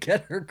doesn't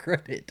get her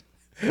credit.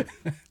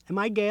 Am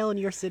I Gail and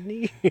you're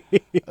Sydney?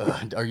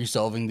 Are you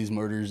solving these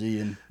murders,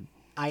 Ian?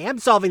 I am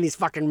solving these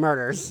fucking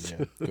murders.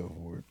 Yeah, go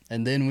for it.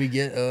 And then we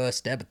get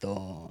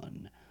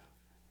Stabathon.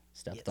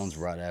 Stabathon's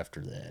right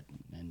after that,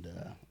 and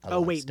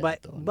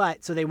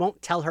but so they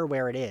won't tell her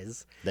where it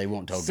is. They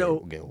won't tell Gail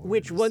where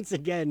which it is. once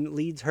again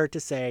leads her to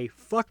say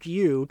 "fuck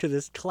you" to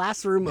this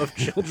classroom of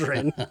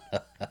children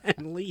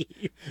and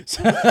leave.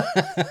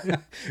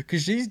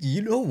 Because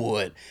you know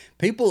what?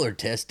 People are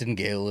testing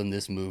Gail in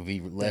this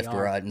movie left,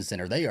 right, and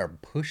center. They are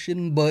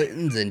pushing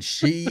buttons, and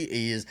she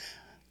is.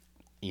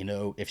 You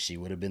know, if she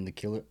would have been the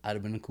killer, I'd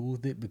have been cool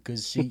with it,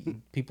 because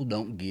people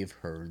don't give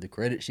her the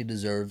credit she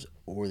deserves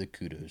or the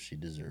kudos she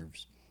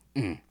deserves.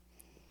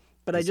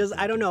 But I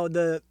don't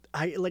know,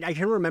 I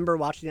can remember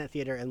watching that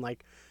theater and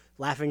like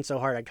laughing so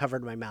hard I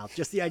covered my mouth.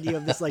 Just the idea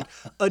of this like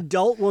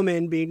adult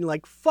woman being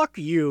like "fuck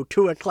you"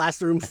 to a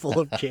classroom full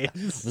of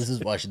kids. This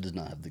is why she does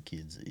not have the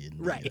kids in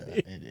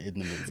the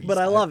movies. But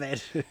I love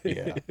it.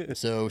 Yeah.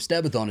 So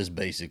Stabathon is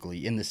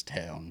basically in this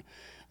town.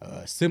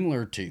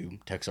 Similar to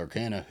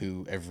Texarkana,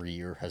 who every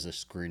year has a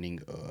screening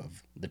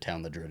of The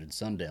Town That Dreaded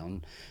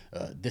Sundown,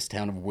 this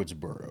town of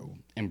Woodsboro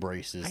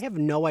embraces... I have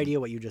no idea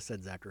what you just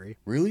said, Zachary.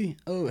 Really?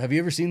 Oh, have you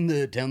ever seen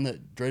The Town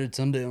That Dreaded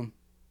Sundown?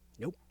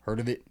 Nope. Heard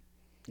of it?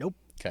 Nope.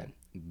 Okay.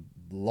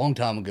 Long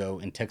time ago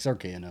in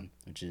Texarkana,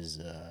 which is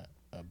a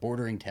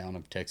bordering town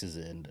of Texas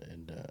and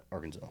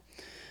Arkansas,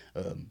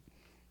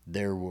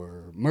 there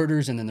were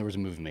murders, and then there was a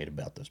movie made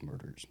about those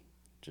murders.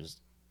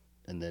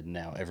 And then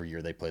now every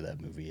year they play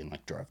that movie in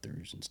like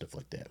drive-thrus and stuff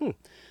like that.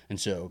 And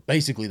so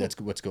basically that's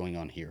what's going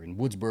on here. In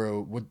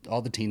Woodsboro,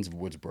 all the teens of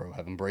Woodsboro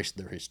have embraced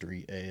their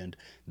history, and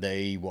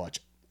they watch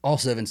all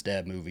 7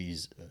 stab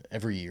movies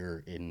every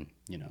year in,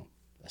 you know,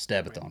 a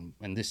Stabathon. Right.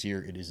 And this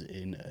year it is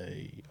in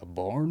a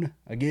barn,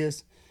 I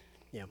guess.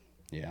 Yeah.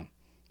 Yeah.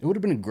 It would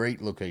have been a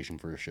great location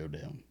for a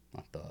showdown,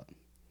 I thought.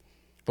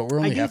 But we're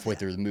only halfway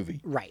through the movie.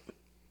 Right.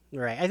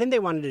 I think they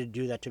wanted to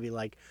do that to be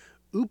like,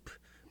 oop,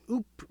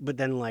 but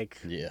then like,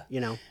 you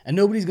know. And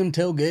nobody's going to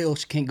tell Gail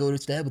she can't go to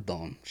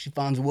Stabathon. She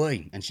finds a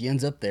way, and she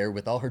ends up there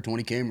with all her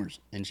 20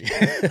 cameras. And she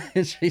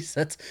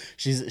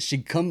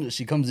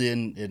comes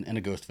in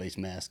a ghost face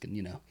mask, and,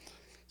 you know,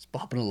 is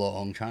bopping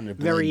along, trying to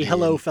blend in.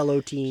 Hello,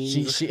 fellow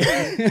teens.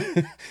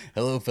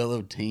 Hello,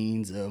 fellow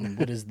teens.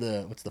 What's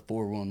the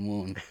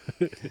 411?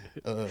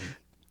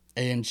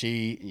 And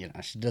she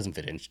doesn't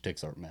fit in. She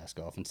takes her mask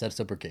off and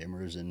sets up her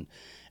cameras, and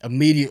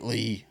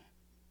immediately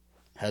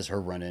has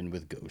her run in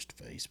with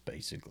Ghostface,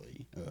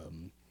 basically.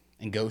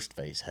 And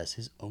Ghostface has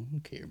his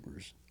own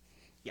cameras.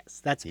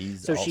 Yes,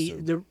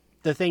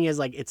 the thing is,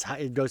 like,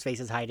 Ghostface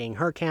is hiding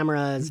her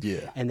cameras,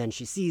 and then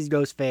she sees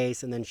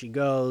Ghostface, and then she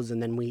goes,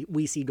 and then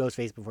we see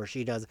Ghostface before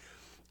she does.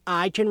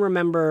 I can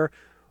remember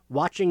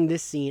watching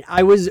this scene.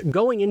 I was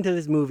going into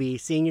this movie,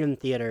 seeing it in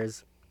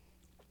theaters.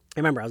 I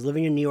remember I was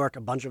living in New York.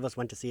 A bunch of us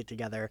went to see it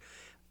together.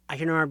 I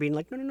can remember being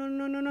like,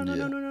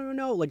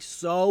 no, like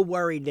so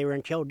worried they were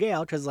going to kill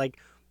Gail, because like,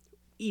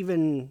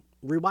 even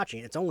rewatching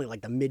it, it's only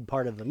like the mid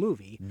part of the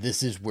movie.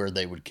 This is where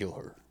they would kill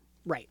her.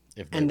 Right.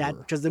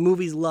 Because the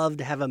movies love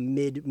to have a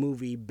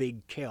mid-movie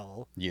big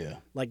kill. Yeah.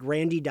 Like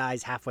Randy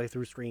dies halfway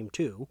through Scream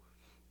 2.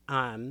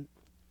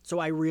 So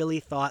I really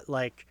thought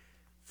like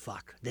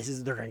fuck,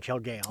 they're gonna kill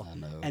Gale. I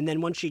know. And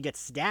then once she gets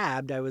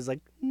stabbed, I was like,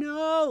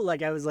 no.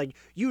 Like, I was like,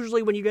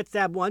 usually when you get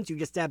stabbed once, you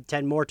get stabbed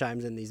 10 more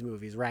times in these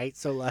movies, right?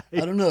 So, like,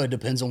 I don't know. It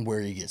depends on where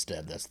you get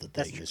stabbed. That's the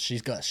That's thing. true. Is she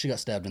got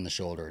stabbed in the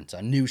shoulder, and so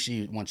I knew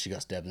once she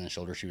got stabbed in the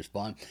shoulder, she was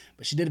fine.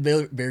 But she did a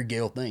very, very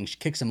Gale thing. She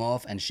kicks him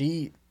off, and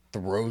she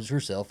throws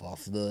herself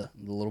off the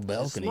little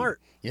balcony. smart.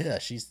 Yeah,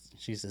 she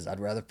says, "I'd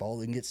rather fall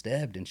than get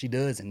stabbed," and she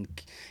does. And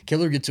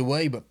Killer gets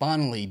away, but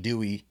finally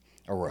Dewey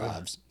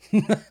arrives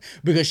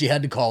because she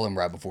had to call him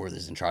right before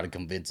this and try to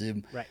convince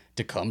him Right.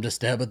 to come to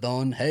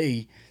Stabathon.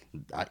 Hey,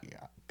 I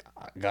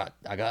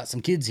got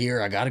some kids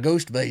here. I got a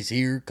ghost face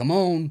here. Come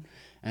on.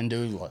 And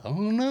Dewey's like,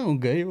 oh no,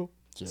 Gale.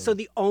 So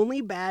the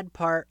only bad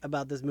part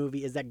about this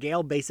movie is that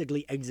Gale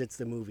basically exits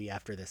the movie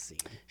after this scene.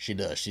 She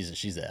does.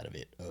 She's out of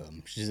it.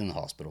 She's in the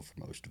hospital for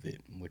most of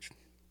it, which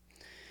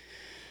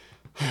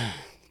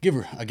give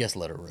her, I guess,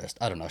 let her rest.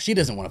 I don't know. She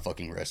doesn't want to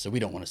fucking rest, so we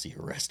don't want to see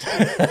her rest.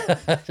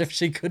 If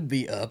she could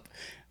be up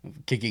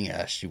kicking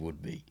ass, she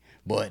would be.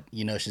 But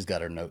she's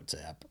got her notes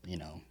app,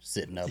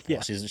 sitting up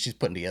while she's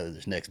putting together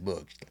this next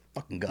book. She's like,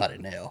 fucking got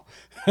it now.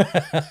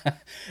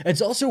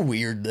 It's also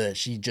weird that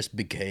she just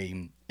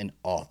became an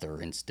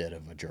author instead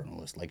of a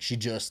journalist. Like, she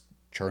just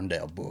churned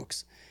out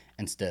books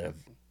instead of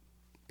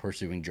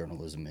pursuing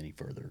journalism any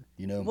further.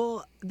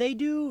 Well, they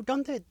do,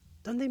 don't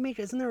they make?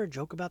 Isn't there a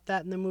joke about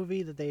that in the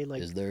movie that they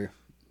like? Is there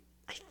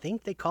I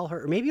think they call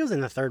her, or maybe it was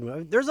in the third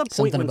movie. There's a point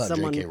something when about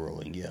someone. J.K.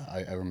 Rowling? Yeah,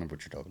 I remember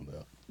what you're talking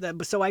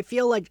about. So I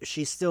feel like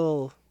she's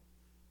still.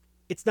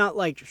 It's not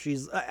like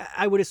she's.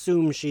 I would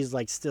assume she's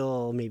like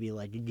still maybe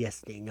like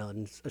guesting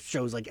on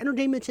shows like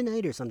Entertainment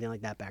Tonight or something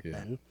like that back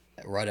then.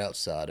 Right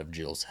outside of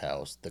Jill's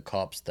house, the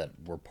cops that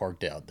were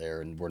parked out there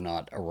and were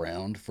not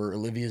around for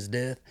Olivia's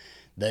death,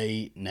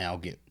 they now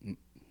get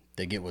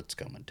what's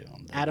coming to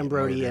them. They Adam get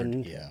Brody murdered.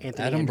 and yeah.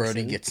 Anthony Adam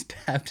Brody Anderson. gets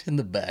stabbed in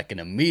the back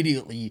and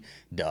immediately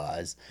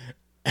dies.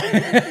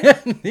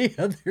 And the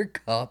other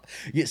cop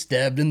gets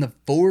stabbed in the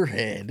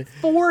forehead,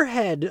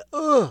 Forehead.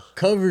 Ugh.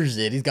 covers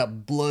it. He's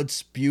got blood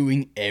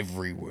spewing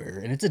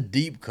everywhere, and it's a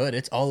deep cut.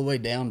 It's all the way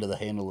down to the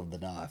handle of the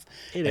knife.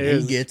 It and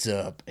is. he gets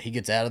up, he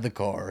gets out of the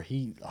car,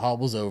 he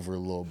hobbles over a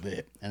little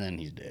bit, and then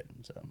he's dead.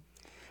 So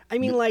I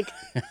mean, like,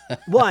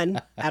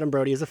 one, Adam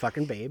Brody is a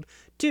fucking babe.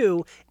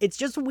 Two, it's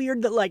just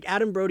weird that like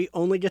Adam Brody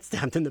only gets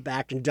stabbed in the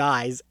back and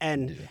dies,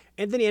 and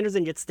Anthony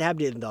Anderson gets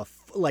stabbed in the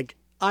like.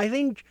 I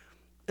think.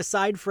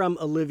 Aside from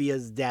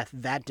Olivia's death,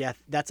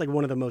 that's like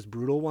one of the most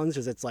brutal ones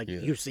because it's like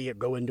you see it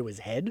go into his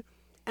head.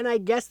 And I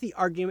guess the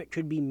argument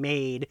could be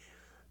made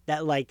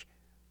that like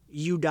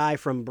you die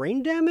from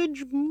brain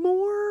damage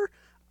more,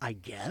 I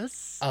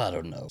guess. I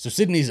don't know. So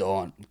Sydney's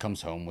aunt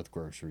comes home with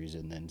groceries,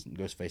 and then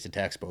Ghostface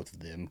attacks both of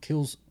them,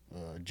 kills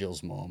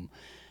Jill's mom,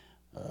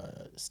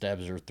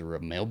 stabs her through a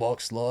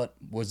mailbox slot.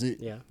 Was it?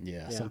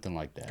 Yeah, something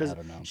like that. I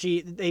don't know.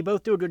 They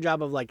both do a good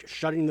job of like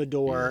shutting the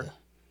door,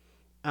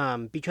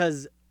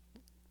 because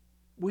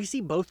we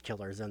see both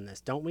killers in this,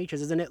 don't we? Because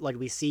isn't it like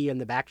we see in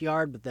the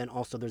backyard, but then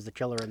also there's the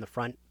killer in the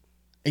front?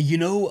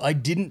 I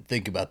didn't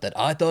think about that.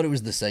 I thought it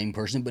was the same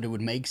person, but it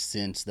would make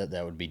sense that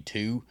would be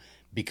two,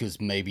 because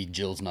maybe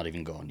Jill's not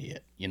even gone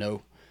yet,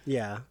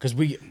 Yeah. Because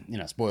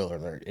spoiler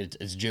alert,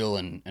 it's Jill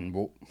and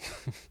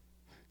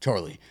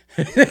Charlie.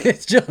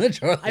 It's Jill and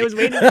Charlie. I was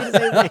waiting for you to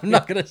say that. I'm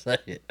not going to say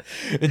it.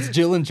 It's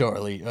Jill and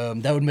Charlie.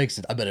 That would make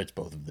sense. I bet it's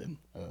both of them.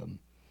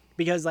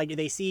 Because like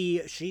they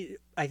see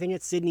I think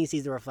it's Sydney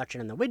sees the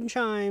reflection in the wind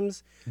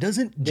chimes.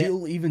 Doesn't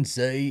Jill even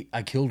say,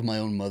 I killed my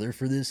own mother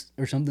for this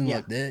or something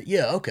like that?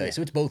 Yeah, okay.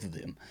 So it's both of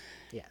them.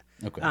 Yeah.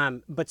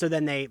 Okay. But so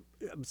then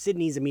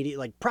Sydney's immediately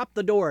like prop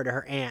the door to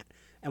her aunt,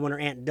 and when her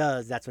aunt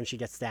does, that's when she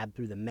gets stabbed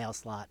through the mail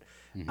slot.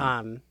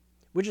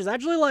 Which is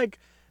actually like,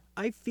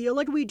 I feel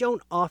like we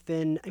don't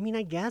often, I mean,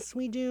 I guess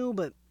we do,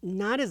 but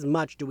not as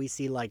much do we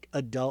see like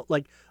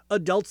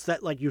adults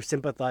that like you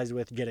sympathize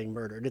with getting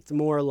murdered. It's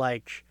more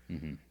like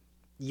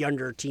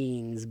younger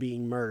teens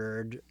being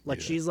murdered.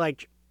 Like she's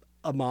like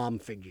a mom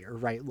figure,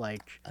 right?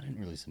 Like I didn't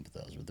really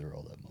sympathize with her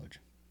all that much.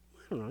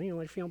 I don't know,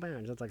 like feel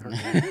bad. That's like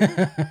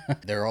her.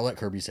 They're all at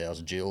Kirby's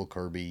house. Jill,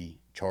 Kirby,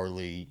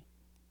 Charlie's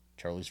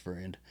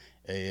friend,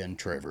 and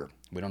Trevor.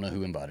 We don't know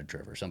who invited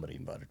Trevor. Somebody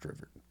invited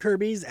Trevor.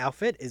 Kirby's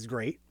outfit is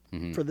great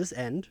for this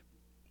end.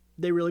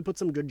 They really put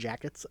some good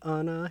jackets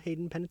on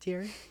Hayden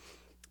Panettiere.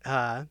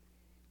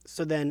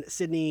 So then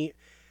Sydney,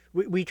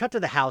 we cut to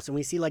the house and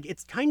we see like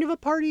it's kind of a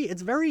party.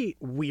 It's very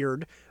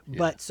weird,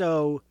 but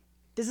so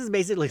this is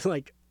basically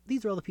like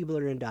these are all the people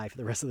that are gonna die for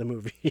the rest of the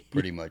movie.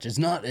 Pretty much. It's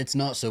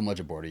not so much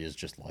a party as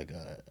just like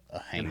a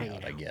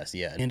hangout, I guess.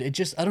 Yeah. And it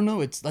just, I don't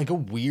know, it's like a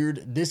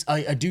weird,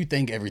 I do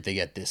think everything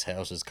at this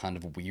house is kind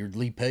of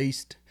weirdly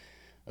paced.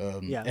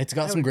 It's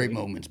got some great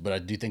moments, but I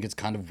do think it's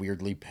kind of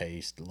weirdly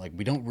paced. Like,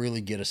 we don't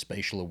really get a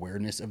spatial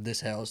awareness of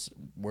this house,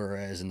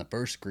 whereas in the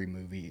first Scream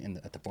movie,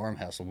 at the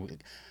farmhouse,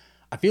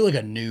 I feel like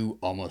I knew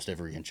almost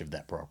every inch of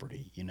that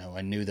property.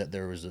 I knew that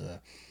there was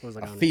a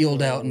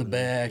field out in the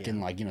back, and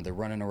like, they're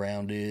running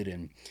around it.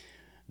 And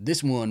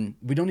this one,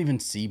 we don't even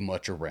see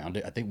much around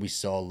it. I think we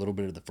saw a little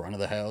bit of the front of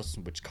the house,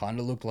 which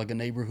kind of looked like a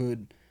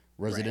neighborhood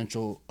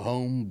residential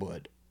home,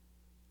 but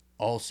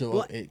also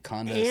Well, it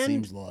kind of and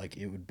seems like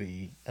it would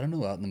be, I don't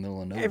know, out in the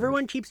middle of nowhere.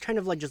 everyone keeps kind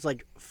of like just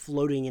like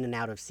floating in and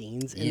out of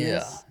scenes in Yeah.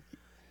 this,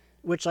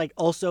 which like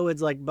also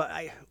it's like, but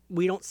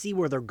we don't see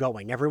where they're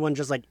going. Everyone's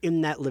just like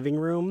in that living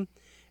room,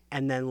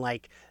 and then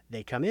like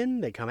they come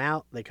in, they come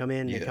out, they come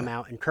in, they Yeah. come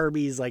out, and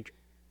Kirby's like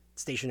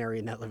stationary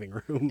in that living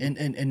room.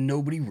 And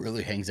nobody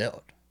really hangs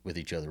out with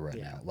each other right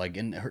Yeah. now. Like,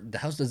 and the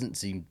house doesn't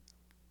seem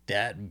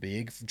that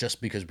big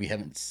just because we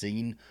haven't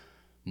seen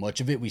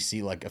much of it. We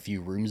see like a few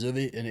rooms of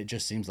it, and it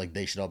just seems like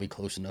they should all be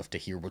close enough to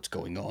hear what's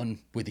going on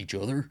with each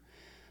other.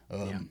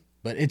 Yeah.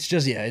 But it's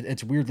just, yeah,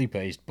 it's weirdly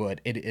paced,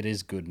 but it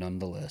is good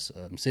nonetheless.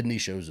 Sydney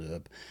shows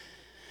up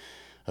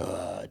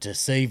to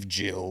save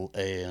Jill,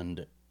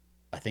 and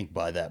I think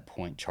by that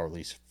point,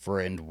 Charlie's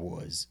friend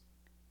was.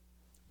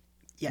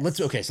 Yes.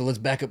 So let's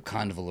back up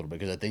kind of a little bit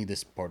because I think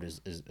this part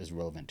is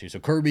relevant too. So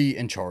Kirby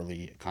and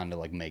Charlie kind of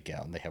like make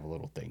out and they have a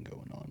little thing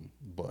going on,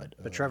 but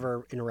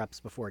Trevor interrupts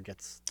before it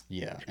gets.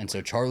 yeah, and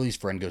so Charlie's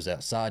friend goes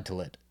outside to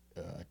let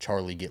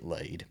Charlie get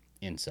laid.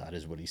 Inside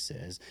is what he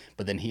says,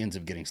 but then he ends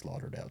up getting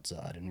slaughtered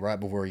outside. And right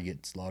before he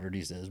gets slaughtered,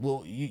 he says,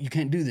 "Well, you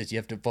can't do this. You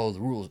have to follow the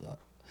rules.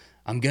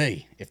 I'm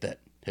gay, if that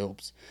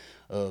helps."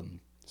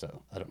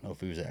 So I don't know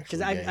if he was actually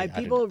Because gay. I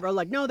people are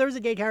like, no, there's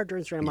a gay character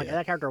in Strain. I'm like, Yeah.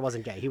 that character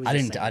wasn't gay. He was. I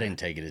just didn't. saying I that. didn't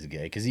take it as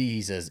gay because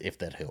he says if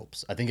that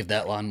helps. I think if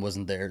that line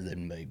wasn't there,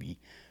 then maybe.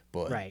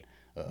 But Right.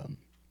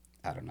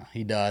 I don't know.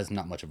 He dies.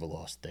 Not much of a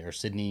loss there.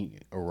 Sydney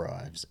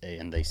arrives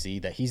and they see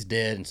that he's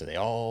dead, and so they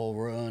all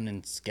run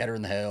and scatter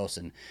in the house.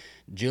 And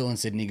Jill and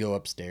Sydney go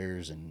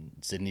upstairs, and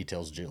Sydney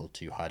tells Jill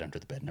to hide under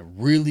the bed. And I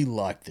really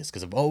like this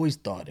because I've always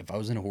thought if I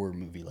was in a horror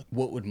movie, like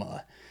what would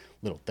my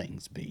little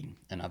things be?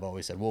 And I've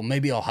always said, well,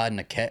 maybe I'll hide in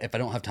a if I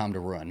don't have time to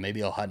run,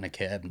 maybe I'll hide in a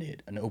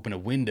cabinet and open a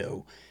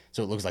window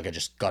so it looks like I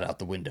just got out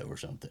the window or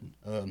something.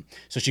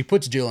 So she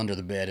puts Jill under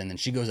the bed, and then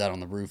she goes out on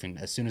the roof, and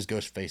as soon as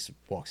Ghostface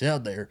walks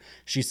out there,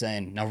 she's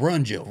saying, "Now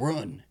run, Jill,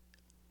 run."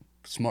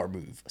 Smart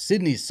move.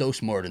 Sydney's so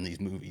smart in these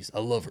movies. I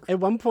love her. At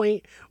one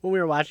point when we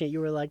were watching it, you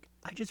were like,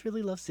 I just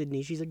really love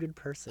Sydney. She's a good I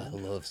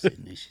person. love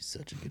Sydney. She's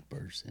such a good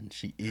person.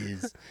 She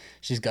is.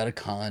 She's got a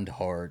kind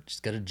heart.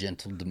 She's got a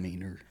gentle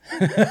demeanor.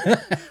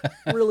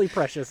 Really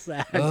precious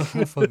Zach. Oh,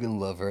 I fucking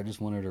love her. I just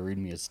want her to read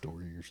me a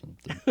story or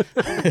something.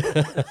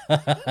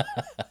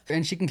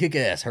 And she can kick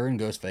ass. Her and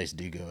Ghostface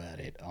do go at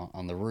it.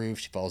 On the roof,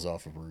 she falls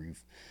off a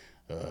roof.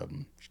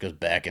 She goes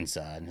back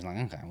inside. And he's like,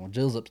 okay, well,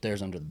 Jill's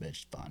upstairs under the bed.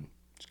 She's fine.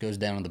 She goes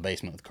down in the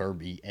basement with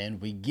Kirby, and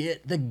we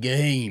get the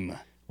game.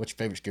 What's your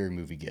favorite scary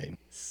movie game?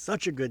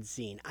 Such a good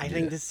scene. I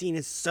think this scene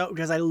is so,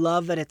 because I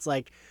love that it's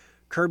like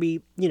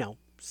Kirby,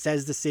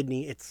 says to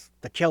Sydney, it's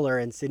the killer,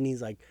 and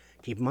Sydney's like,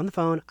 keep him on the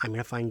phone. I'm going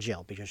to find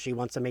Jill because she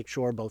wants to make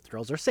sure both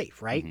girls are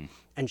safe, right?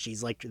 And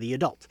she's like the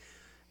adult.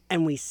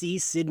 And we see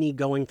Sydney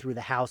going through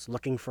the house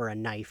looking for a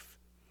knife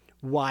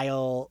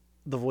while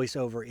the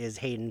voiceover is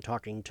Hayden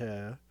talking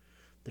to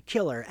the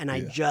killer. And I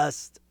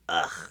just,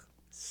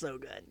 so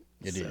good.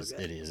 It So is.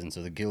 good. It is. And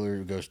so the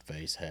killer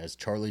Ghostface has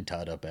Charlie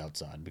tied up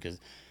outside because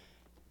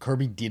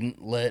Kirby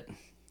didn't let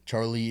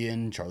Charlie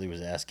in. Charlie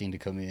was asking to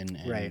come in,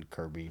 and Right.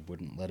 Kirby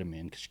wouldn't let him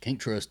in because she can't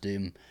trust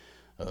him.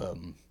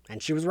 And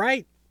she was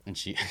right. And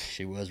she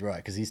was right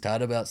because he's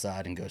tied up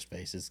outside, and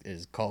Ghostface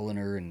is calling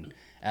her and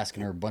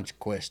asking her a bunch of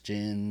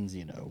questions.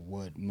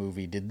 What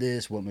movie did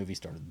this? What movie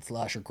started the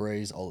slasher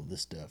craze? All of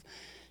this stuff.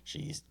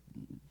 She's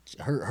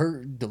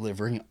her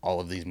delivering all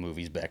of these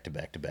movies back to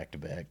back to back to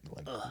back.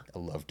 Like I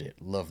loved it,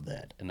 loved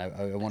that, and I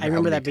wonder. I remember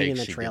how many that being in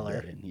takes the she trailer.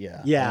 Did that in.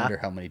 Yeah, Yeah. I wonder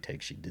how many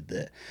takes she did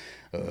that.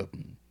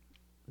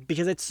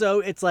 Because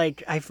it's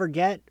like, I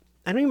forget.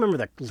 I don't even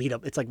remember the lead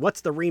up. It's like,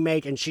 what's the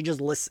remake? And she just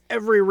lists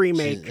every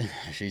remake,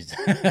 She's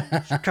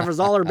covers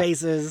all her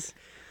bases.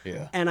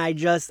 yeah. And I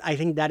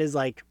think that is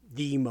like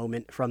the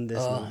moment from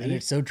this And movie.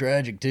 it's so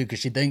tragic too because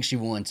she thinks she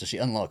won, so she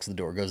unlocks the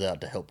door, goes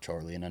out to help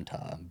Charlie and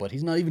untie him, but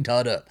he's not even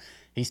tied up.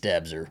 He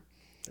stabs her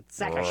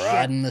Sack of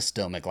right shit. in the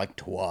stomach like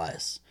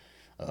twice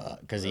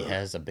because he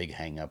has a big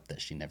hang up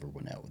that she never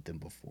went out with him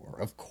before.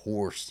 Of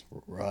course,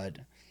 right?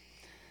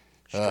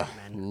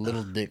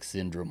 Little dick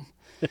syndrome.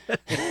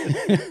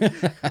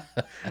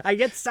 I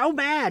get so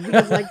mad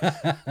because like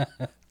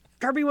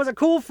Kirby was a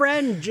cool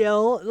friend,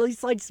 Jill. At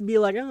least likes to be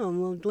like, oh,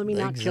 well, let me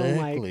not kill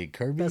my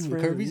Exactly. best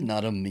friend. Kirby's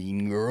not a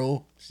mean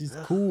girl. She's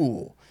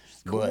cool.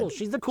 cool. But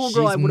She's the cool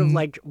girl I she's would have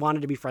like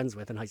wanted to be friends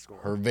with in high school.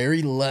 her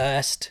very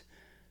last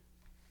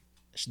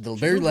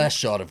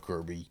shot of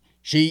Kirby,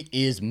 she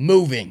is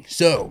moving.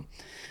 So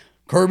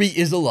Kirby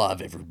is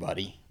alive,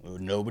 everybody.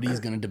 Nobody's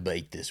going to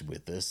debate this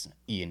with us.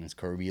 Ian, is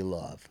Kirby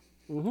alive?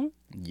 Mm-hmm.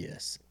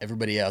 Yes.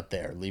 Everybody out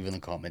there, leave in the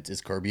comments,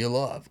 is Kirby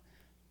alive?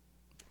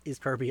 Is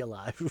Kirby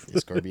alive?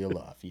 Is Kirby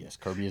alive? Yes,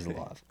 Kirby is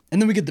alive.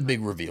 And then we get the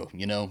big reveal.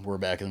 We're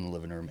back in the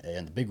living room,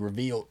 and the big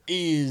reveal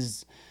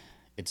is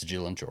it's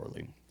Jill and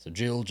Charlie. So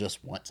Jill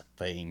just wants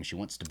fame. She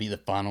wants to be the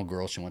final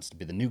girl. She wants to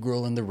be the new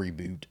girl in the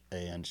reboot,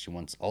 and she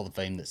wants all the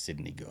fame that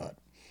Sydney got.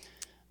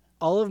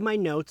 all of my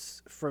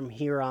notes from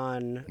here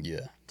on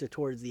Yeah. to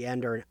towards the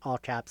end are in all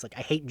caps. Like,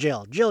 I hate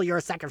Jill. Jill, you're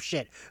a sack of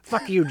shit.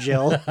 Fuck you,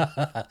 Jill.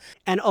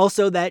 And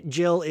also that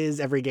Jill is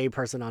every gay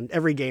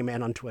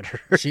man on Twitter.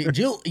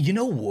 Jill, you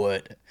know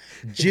what?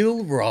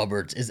 Jill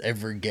Roberts is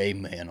every gay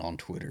man on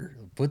Twitter.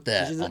 Put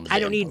that on the I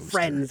don't damn need poster.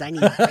 friends. I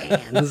need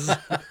fans.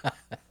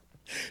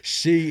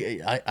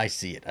 I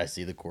see it. I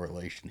see the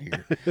correlation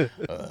here.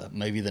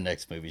 Maybe the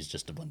next movie is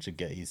just a bunch of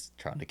gays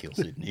trying to kill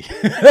Sydney.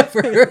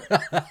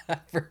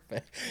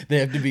 They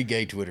have to be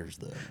gay Twitters,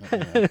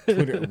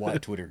 though.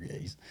 White Twitter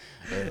gays.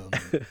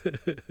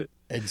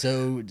 And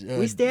so...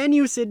 We stand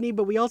you, Sydney,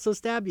 but we also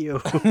stab you.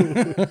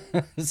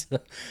 so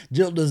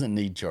Jill doesn't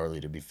need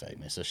Charlie to be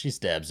famous, so she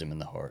stabs him in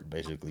the heart,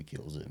 basically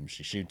kills him.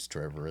 She shoots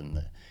Trevor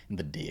in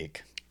the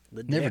dick.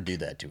 Never do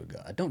that to a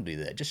guy. Don't do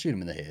that. Just shoot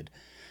him in the head.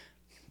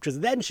 Because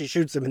then she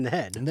shoots him in the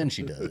head. And then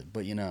she does it.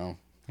 But, he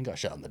got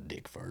shot in the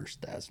dick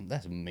first. That's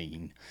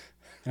mean.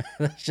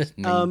 That's just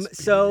mean.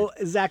 So,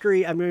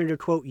 Zachary, I'm going to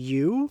quote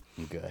you.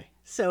 Okay.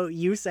 So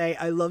you say,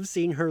 I love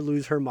seeing her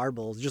lose her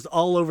marbles just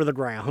all over the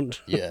ground.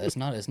 Yeah, it's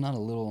not a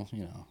little,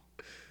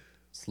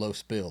 slow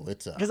spill.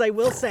 It's a... Because I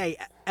will say,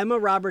 Emma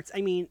Roberts,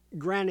 I mean,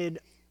 granted,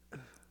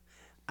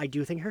 I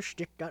do think her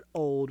shtick got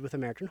old with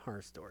American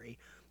Horror Story.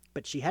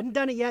 But she hadn't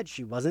done it yet.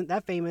 She wasn't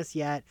that famous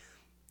yet.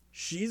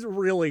 She's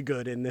really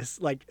good in this.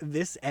 Like,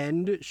 this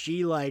end,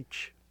 I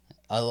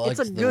like it's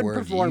a the good word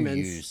performance.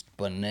 you used.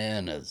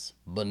 Bananas.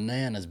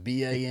 Banana.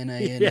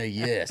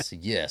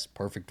 Yes.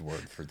 Perfect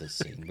word for this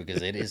scene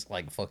because it is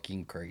like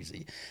fucking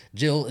crazy.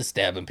 Jill is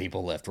stabbing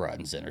people left, right,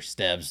 and center.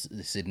 Stabs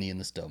Sydney in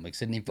the stomach.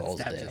 Sydney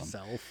falls down.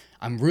 Herself.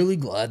 I'm really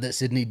glad that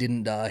Sydney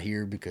didn't die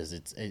here because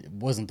it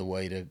wasn't the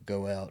way to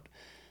go out.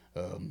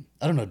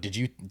 I don't know. Do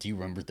you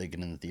remember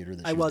thinking in the theater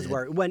that she was dead?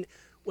 Worried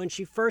when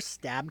she first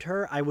stabbed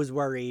her? I was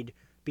worried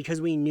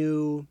because we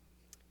knew.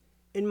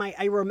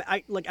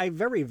 I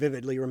very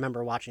vividly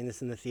remember watching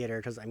this in the theater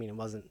because it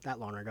wasn't that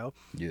long ago.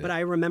 Yeah. But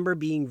I remember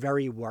being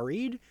very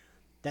worried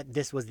that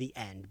this was the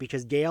end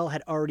because Gail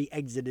had already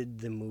exited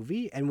the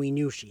movie and we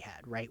knew she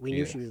had, right? We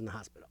knew she was in the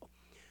hospital.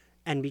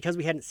 And because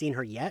we hadn't seen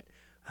her yet,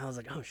 I was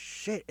like, oh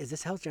shit, is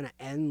this how it's going to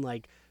end?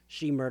 Like,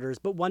 she murders.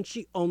 But once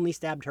she only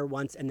stabbed her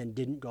once and then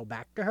didn't go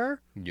back to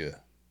her, Yeah.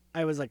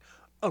 I was like,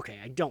 okay,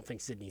 I don't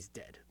think Sydney's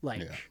dead.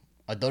 Like, Yeah.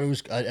 I thought it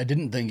was. I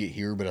didn't think it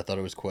here, but I thought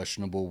it was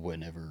questionable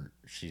whenever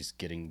she's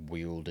getting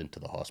wheeled into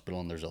the hospital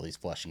and there's all these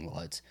flashing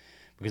lights.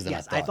 Because then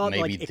Yes, I thought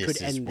maybe it this could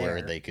is end where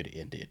there. they could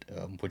end it,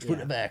 which would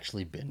have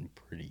actually been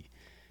pretty.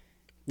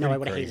 No, I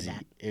would have crazy.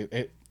 hated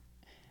that.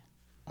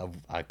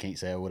 I can't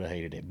say I would have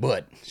hated it,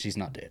 but she's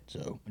not dead.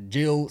 So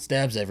Jill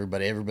stabs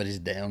everybody. Everybody's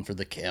down for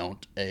the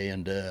count,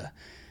 and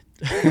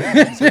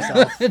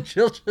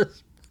Jill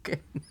just fucking.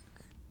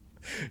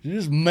 She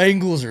just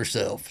mangles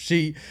herself.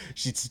 She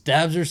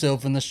stabs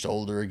herself in the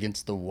shoulder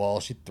against the wall.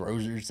 She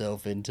throws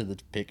herself into the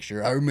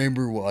picture. I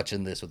remember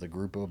watching this with a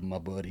group of my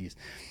buddies,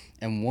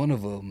 and one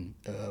of them,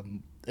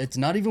 it's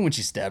not even when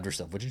she stabbed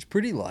herself, which is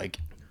pretty like,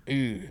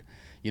 ew.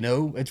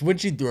 It's when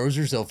she throws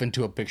herself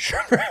into a picture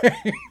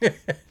frame.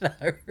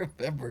 I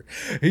remember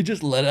he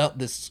just let out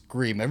this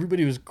scream.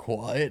 Everybody was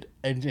quiet,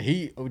 and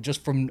he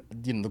just from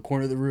the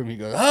corner of the room, he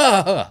goes,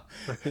 ah!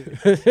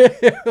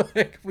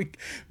 we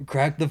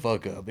cracked the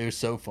fuck up. It was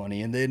so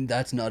funny. And then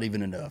that's not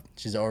even enough.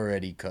 She's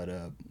already cut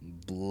up,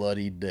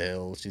 bloodied to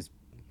hell. She's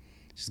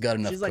got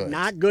enough. She's cuts. like,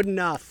 not good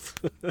enough.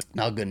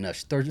 Not good enough.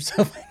 She throws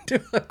herself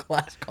into a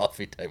glass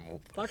coffee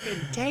table. Fucking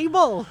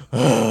table.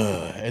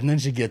 And then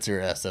she gets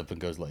her ass up and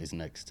goes lays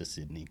next to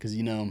Sydney. Because,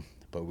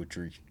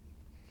 poetry.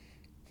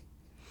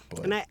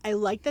 But, And I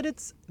like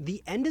that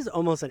the end is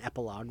almost an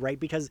epilogue, right?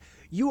 Because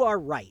you are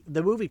right.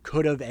 The movie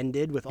could have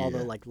ended with all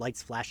the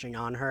lights flashing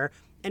on her.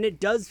 And it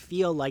does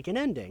feel like an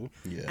ending.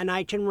 Yeah. And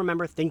I can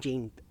remember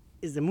thinking,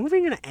 is the movie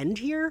going to end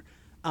here?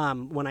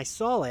 When I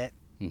saw it.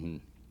 Mm-hmm.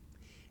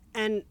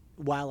 And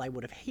while I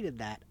would have hated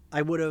that,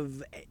 it would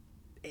have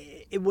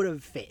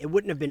fit. It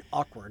wouldn't have been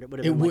awkward. It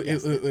would have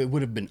been it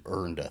would have been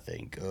earned, I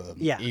think.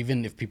 Yeah.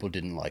 Even if people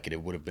didn't like it,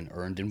 it would have been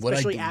earned. And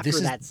Especially after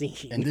that scene.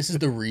 And this is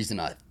the reason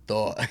I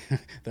thought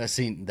that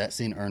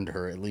scene earned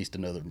her at least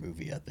another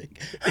movie, I think.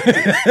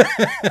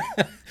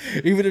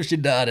 Even if she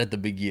died at the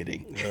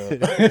beginning.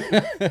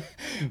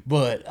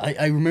 But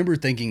I remember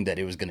thinking that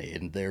it was going to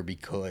end there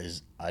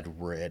because I'd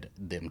read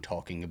them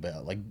talking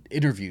about, like,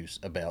 interviews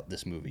about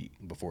this movie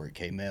before it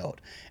came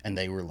out. And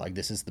they were like,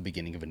 this is the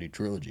beginning of a new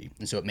trilogy.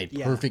 And so it made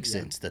perfect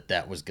sense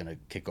that was going to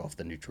kick off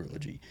the new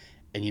trilogy.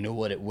 And you know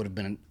what? It would have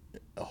been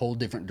a whole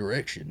different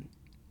direction.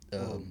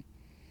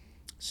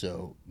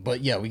 So,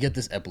 but yeah, we get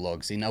this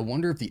epilogue scene. I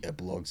wonder if the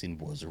epilogue scene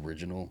was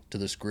original to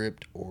the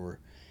script or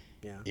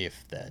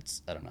if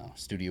that's, I don't know,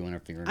 studio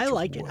interference. I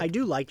like it. I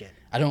do like it.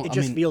 It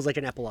just feels like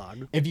an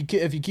epilogue. If you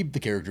keep the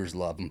characters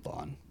alive and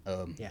fun,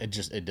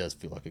 it does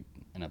feel like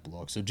an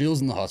epilogue. So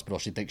Jill's in the hospital.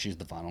 She thinks she's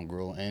the final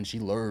girl, and she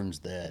learns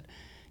that.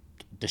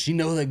 Does she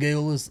know that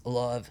Gail is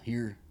alive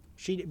here?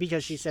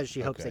 Because she says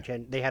she hopes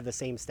they have the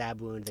same stab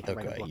wound. They can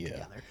write a book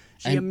together.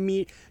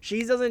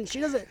 She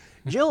doesn't.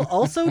 Jill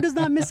also does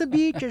not miss a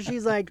beat because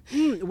she's like,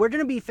 we're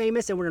gonna be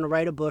famous and we're gonna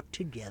write a book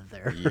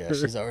together. Yeah,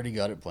 she's already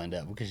got it planned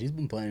out because she's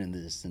been planning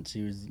this since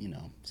she was,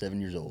 7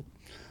 years old.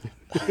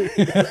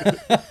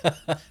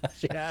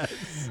 Yes.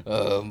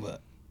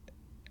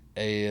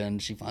 And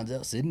she finds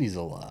out Sydney's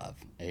alive,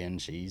 and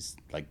she's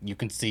like, you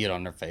can see it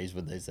on her face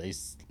when they say,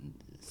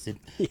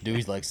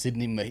 Dewey's like,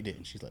 Sydney made it,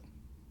 and she's like,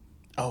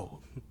 oh,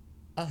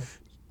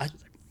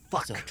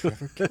 Fuck. so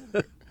Trevor killed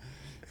her.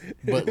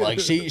 But like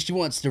she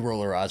wants to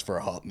roll her eyes for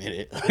a hot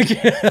minute,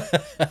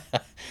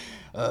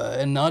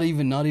 and not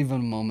even a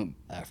moment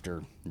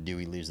after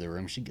Dewey leaves the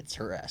room, she gets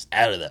her ass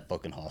out of that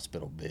fucking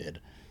hospital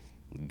bed.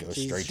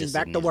 Goes straight she's to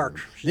back to Sydney's work.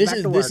 room. She's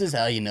back to work. This is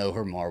how you know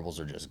her marbles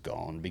are just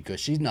gone, because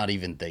she's not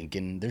even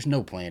thinking. There's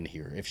no plan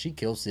here. If she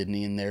kills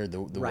Sydney in there,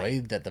 the way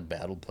that the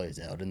battle plays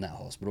out in that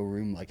hospital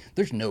room, like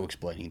there's no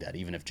explaining that.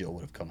 Even if Jill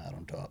would have come out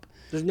on top,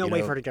 There's no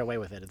way for her to get away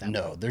with it at that point.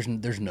 no,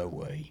 there's no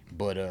way.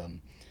 But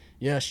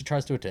yeah, she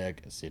tries to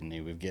attack Sydney.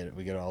 We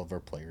get all of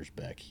our players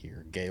back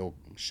here. Gale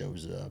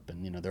shows up,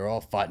 and they're all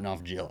fighting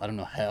off Jill. I don't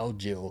know how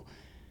Jill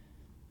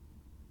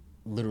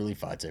literally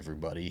fights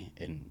everybody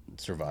and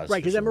survives.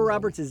 Right, because Emma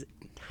Roberts is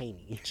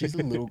tiny. She's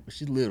little.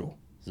 She's little.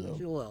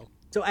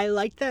 So I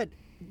like that.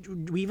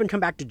 We even come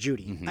back to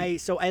Judy.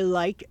 Mm-hmm. I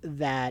like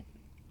that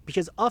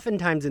because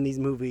oftentimes in these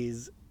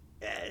movies,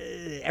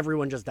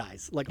 everyone just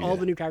dies. Like all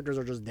the new characters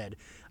are just dead.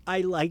 I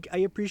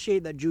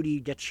appreciate that Judy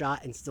gets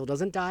shot and still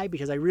doesn't die,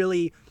 because I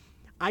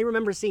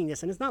remember seeing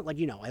this, and it's not like,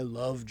 I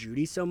love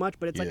Judy so much,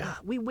 but it's like,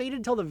 we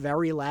waited till the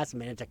very last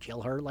minute to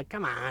kill her. Like,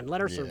 come on,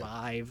 let her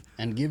survive.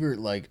 And give her,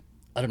 like,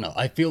 I don't know.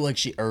 I feel like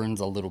she earns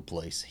a little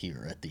place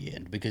here at the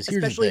end, because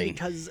here's Especially the thing.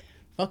 because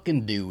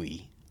fucking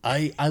Dewey.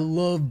 I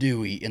love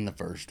Dewey in the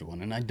first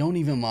one, and I don't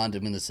even mind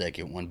him in the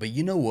second one. But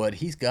you know what?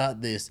 He's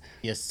got this,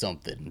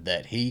 something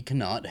that he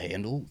cannot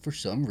handle for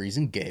some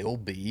reason. Gale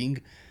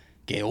being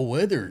Gale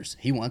Weathers.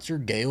 He wants her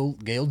Gale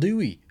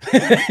Dewey.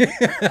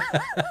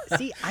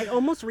 See, I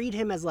almost read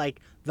him as like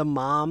the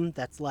mom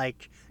that's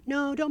like,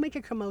 no, don't make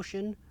a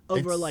commotion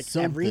over It's like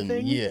something,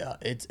 everything. Yeah,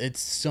 it's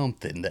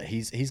something that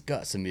he's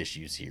got some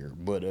issues here.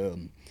 But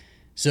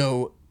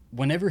so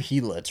whenever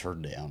he lets her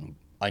down,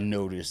 I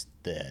noticed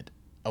that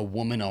a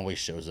woman always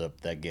shows up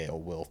that Gale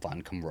will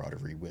find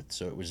camaraderie with.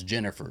 So it was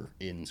Jennifer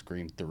in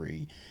Scream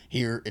 3.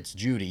 Here it's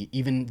Judy,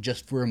 even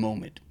just for a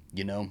moment.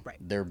 Right.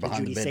 They're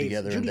behind the bed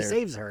together. Judy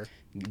saves her.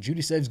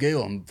 Judy saves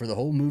Gale, and for the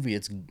whole movie,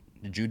 it's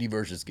Judy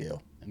versus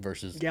Gale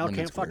versus Gale Lemon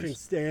can't Squares. fucking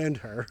stand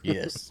her.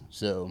 Yes,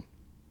 so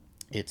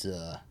it's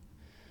I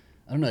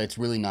don't know. It's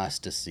really nice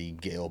to see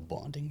Gale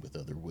bonding with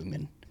other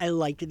women. I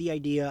liked the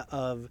idea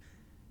of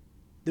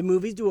the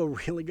movies do a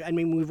really good. I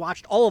mean, we've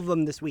watched all of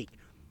them this week.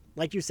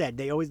 Like you said,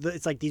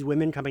 it's like these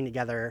women coming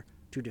together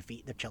to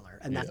defeat the killer,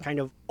 and that's kind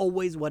of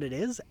always what it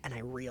is. And I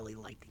really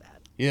like that.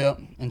 Yeah,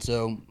 and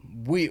so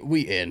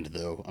we end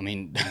though. I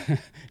mean,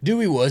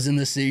 Dewey was in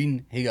the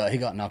scene. He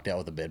got knocked out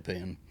with a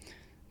bedpan,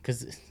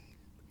 because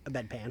A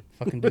bedpan.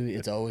 fucking Dewey.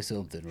 It's always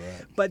something,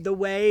 right? But the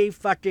way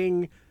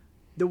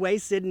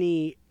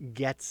Sydney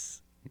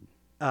gets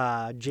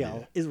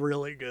Jill is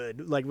really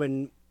good. Like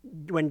when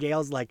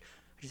Gale's like,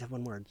 I just have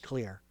one word,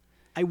 clear.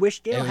 I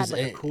wish Gale had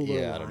like a cooler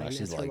line. I don't know.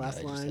 She's as her like,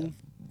 last line.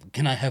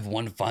 Can I have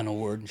one final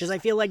word? Because I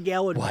feel like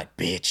Gale would. What,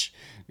 bitch?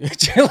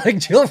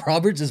 Jill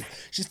Roberts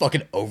she's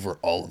fucking over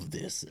all of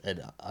this,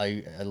 and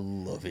I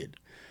love it.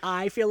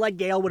 I feel like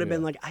Gale would have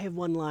been like, I have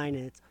one line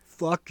and it's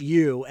 "fuck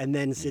you," and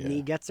then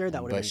Sydney gets her.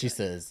 That would have been. But she good.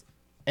 says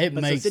it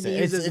makes Sydney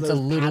sense. uses It's a those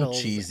little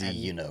paddles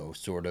cheesy, and-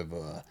 sort of.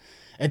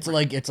 It's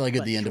like at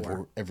the end sure.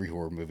 of every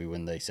horror movie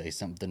when they say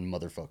something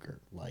motherfucker,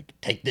 like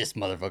take this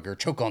motherfucker,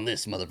 choke on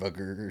this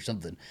motherfucker, or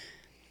something.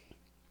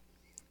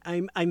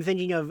 I'm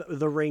thinking of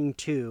The Ring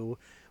 2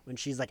 when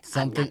she's like,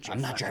 I'm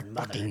not your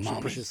fucking mother.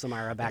 She pushes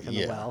Samara back in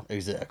the well.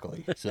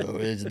 Exactly. So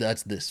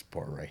that's this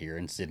part right here.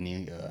 And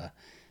Sydney,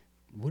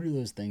 what are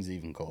those things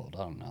even called?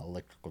 I don't know.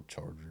 Electrical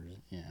chargers.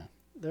 Yeah.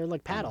 They're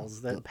like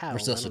paddles. The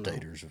paddles.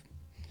 Resuscitators.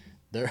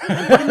 They're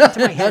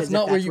That's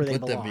not where you they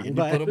put them. belong, You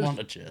but- put them on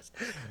the chest.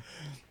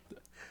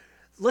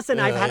 Listen,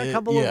 I've had a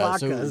couple of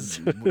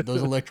vodkas. So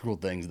those electrical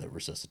things that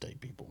resuscitate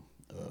people.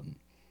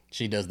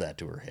 She does that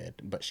to her head,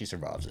 but she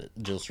survives it.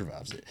 Jill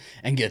survives it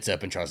and gets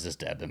up and tries to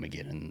stab them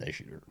again, and they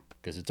shoot her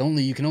because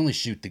you can only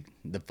shoot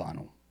the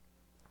final,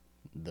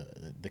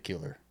 the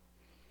killer.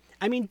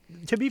 I mean,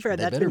 to be fair,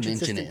 They that's better been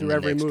mention consistent it in through the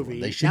every next movie. one.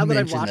 They should Now that I've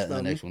mention watched that in the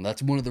them, next one.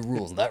 That's one of the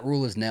rules. That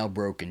rule is now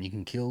broken. You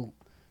can kill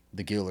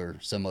the killer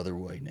some other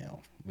way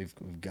now. We've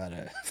got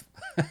to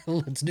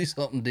let's do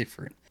something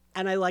different.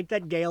 and I like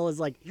that Gale is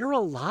like, "You're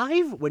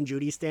alive" when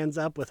Judy stands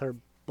up with her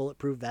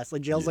bulletproof vest.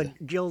 Like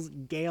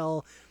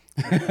Gale.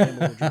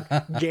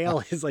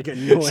 Gale is like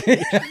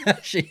annoyed.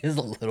 She is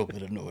a little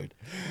bit annoyed.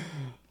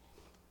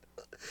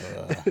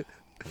 Whatever.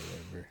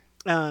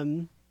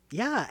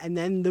 Yeah, and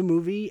then the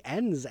movie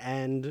ends,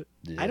 and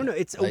I don't know.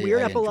 It's a I-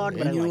 weird I epilogue,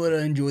 enjoy it. but And you I know like what?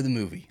 it. I enjoy the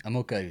movie. I'm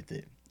okay with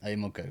it. I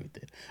am okay with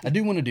it. I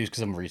do want to do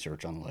some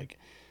research on like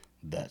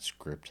that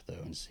script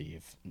though, and see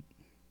if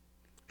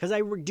Because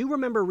I do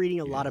remember reading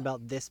a lot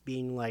about this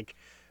being like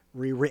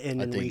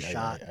rewritten and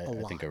reshot a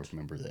lot. I think I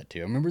remember that too.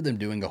 I remember them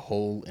doing a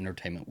whole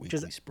Entertainment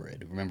Weekly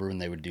spread. Remember when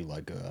they would do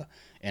like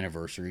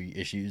anniversary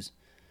issues?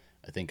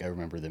 I think I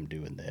remember them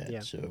doing that.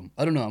 Yeah. So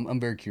I don't know. I'm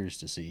very curious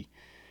to see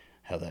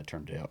how that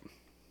turned out.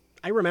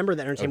 I remember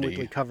the Entertainment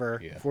Weekly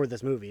cover for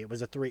this movie. It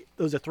was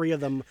those are three of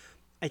them.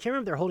 I can't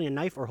remember if they're holding a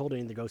knife or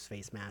holding the ghost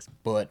face mask.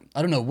 But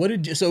I don't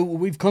know. So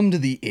we've come to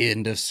the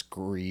end of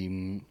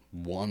Scream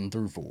 1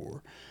 through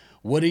 4.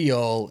 What are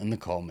y'all in the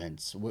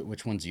comments?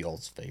 Which one's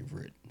y'all's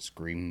favorite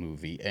Scream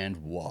movie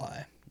and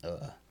why?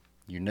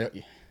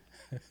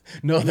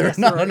 No, there's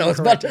not. No, I was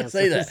about to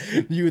say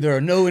that. There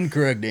are no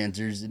incorrect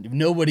answers.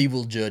 Nobody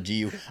will judge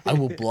you. I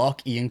will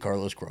block Ian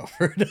Carlos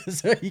Crawford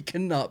so he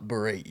cannot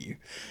berate you.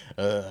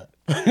 You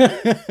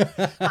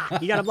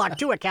got to block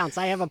 2 accounts.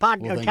 I have a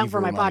account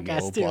for my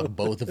podcast too. Block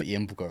both of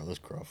Ian Carlos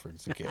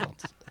Crawford's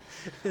accounts.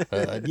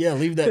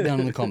 Leave that down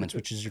in the comments.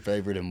 Which is your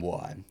favorite and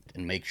why?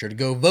 And make sure to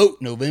go vote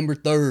November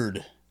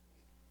 3rd.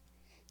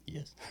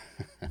 Yes.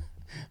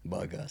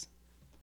 Bye, guys.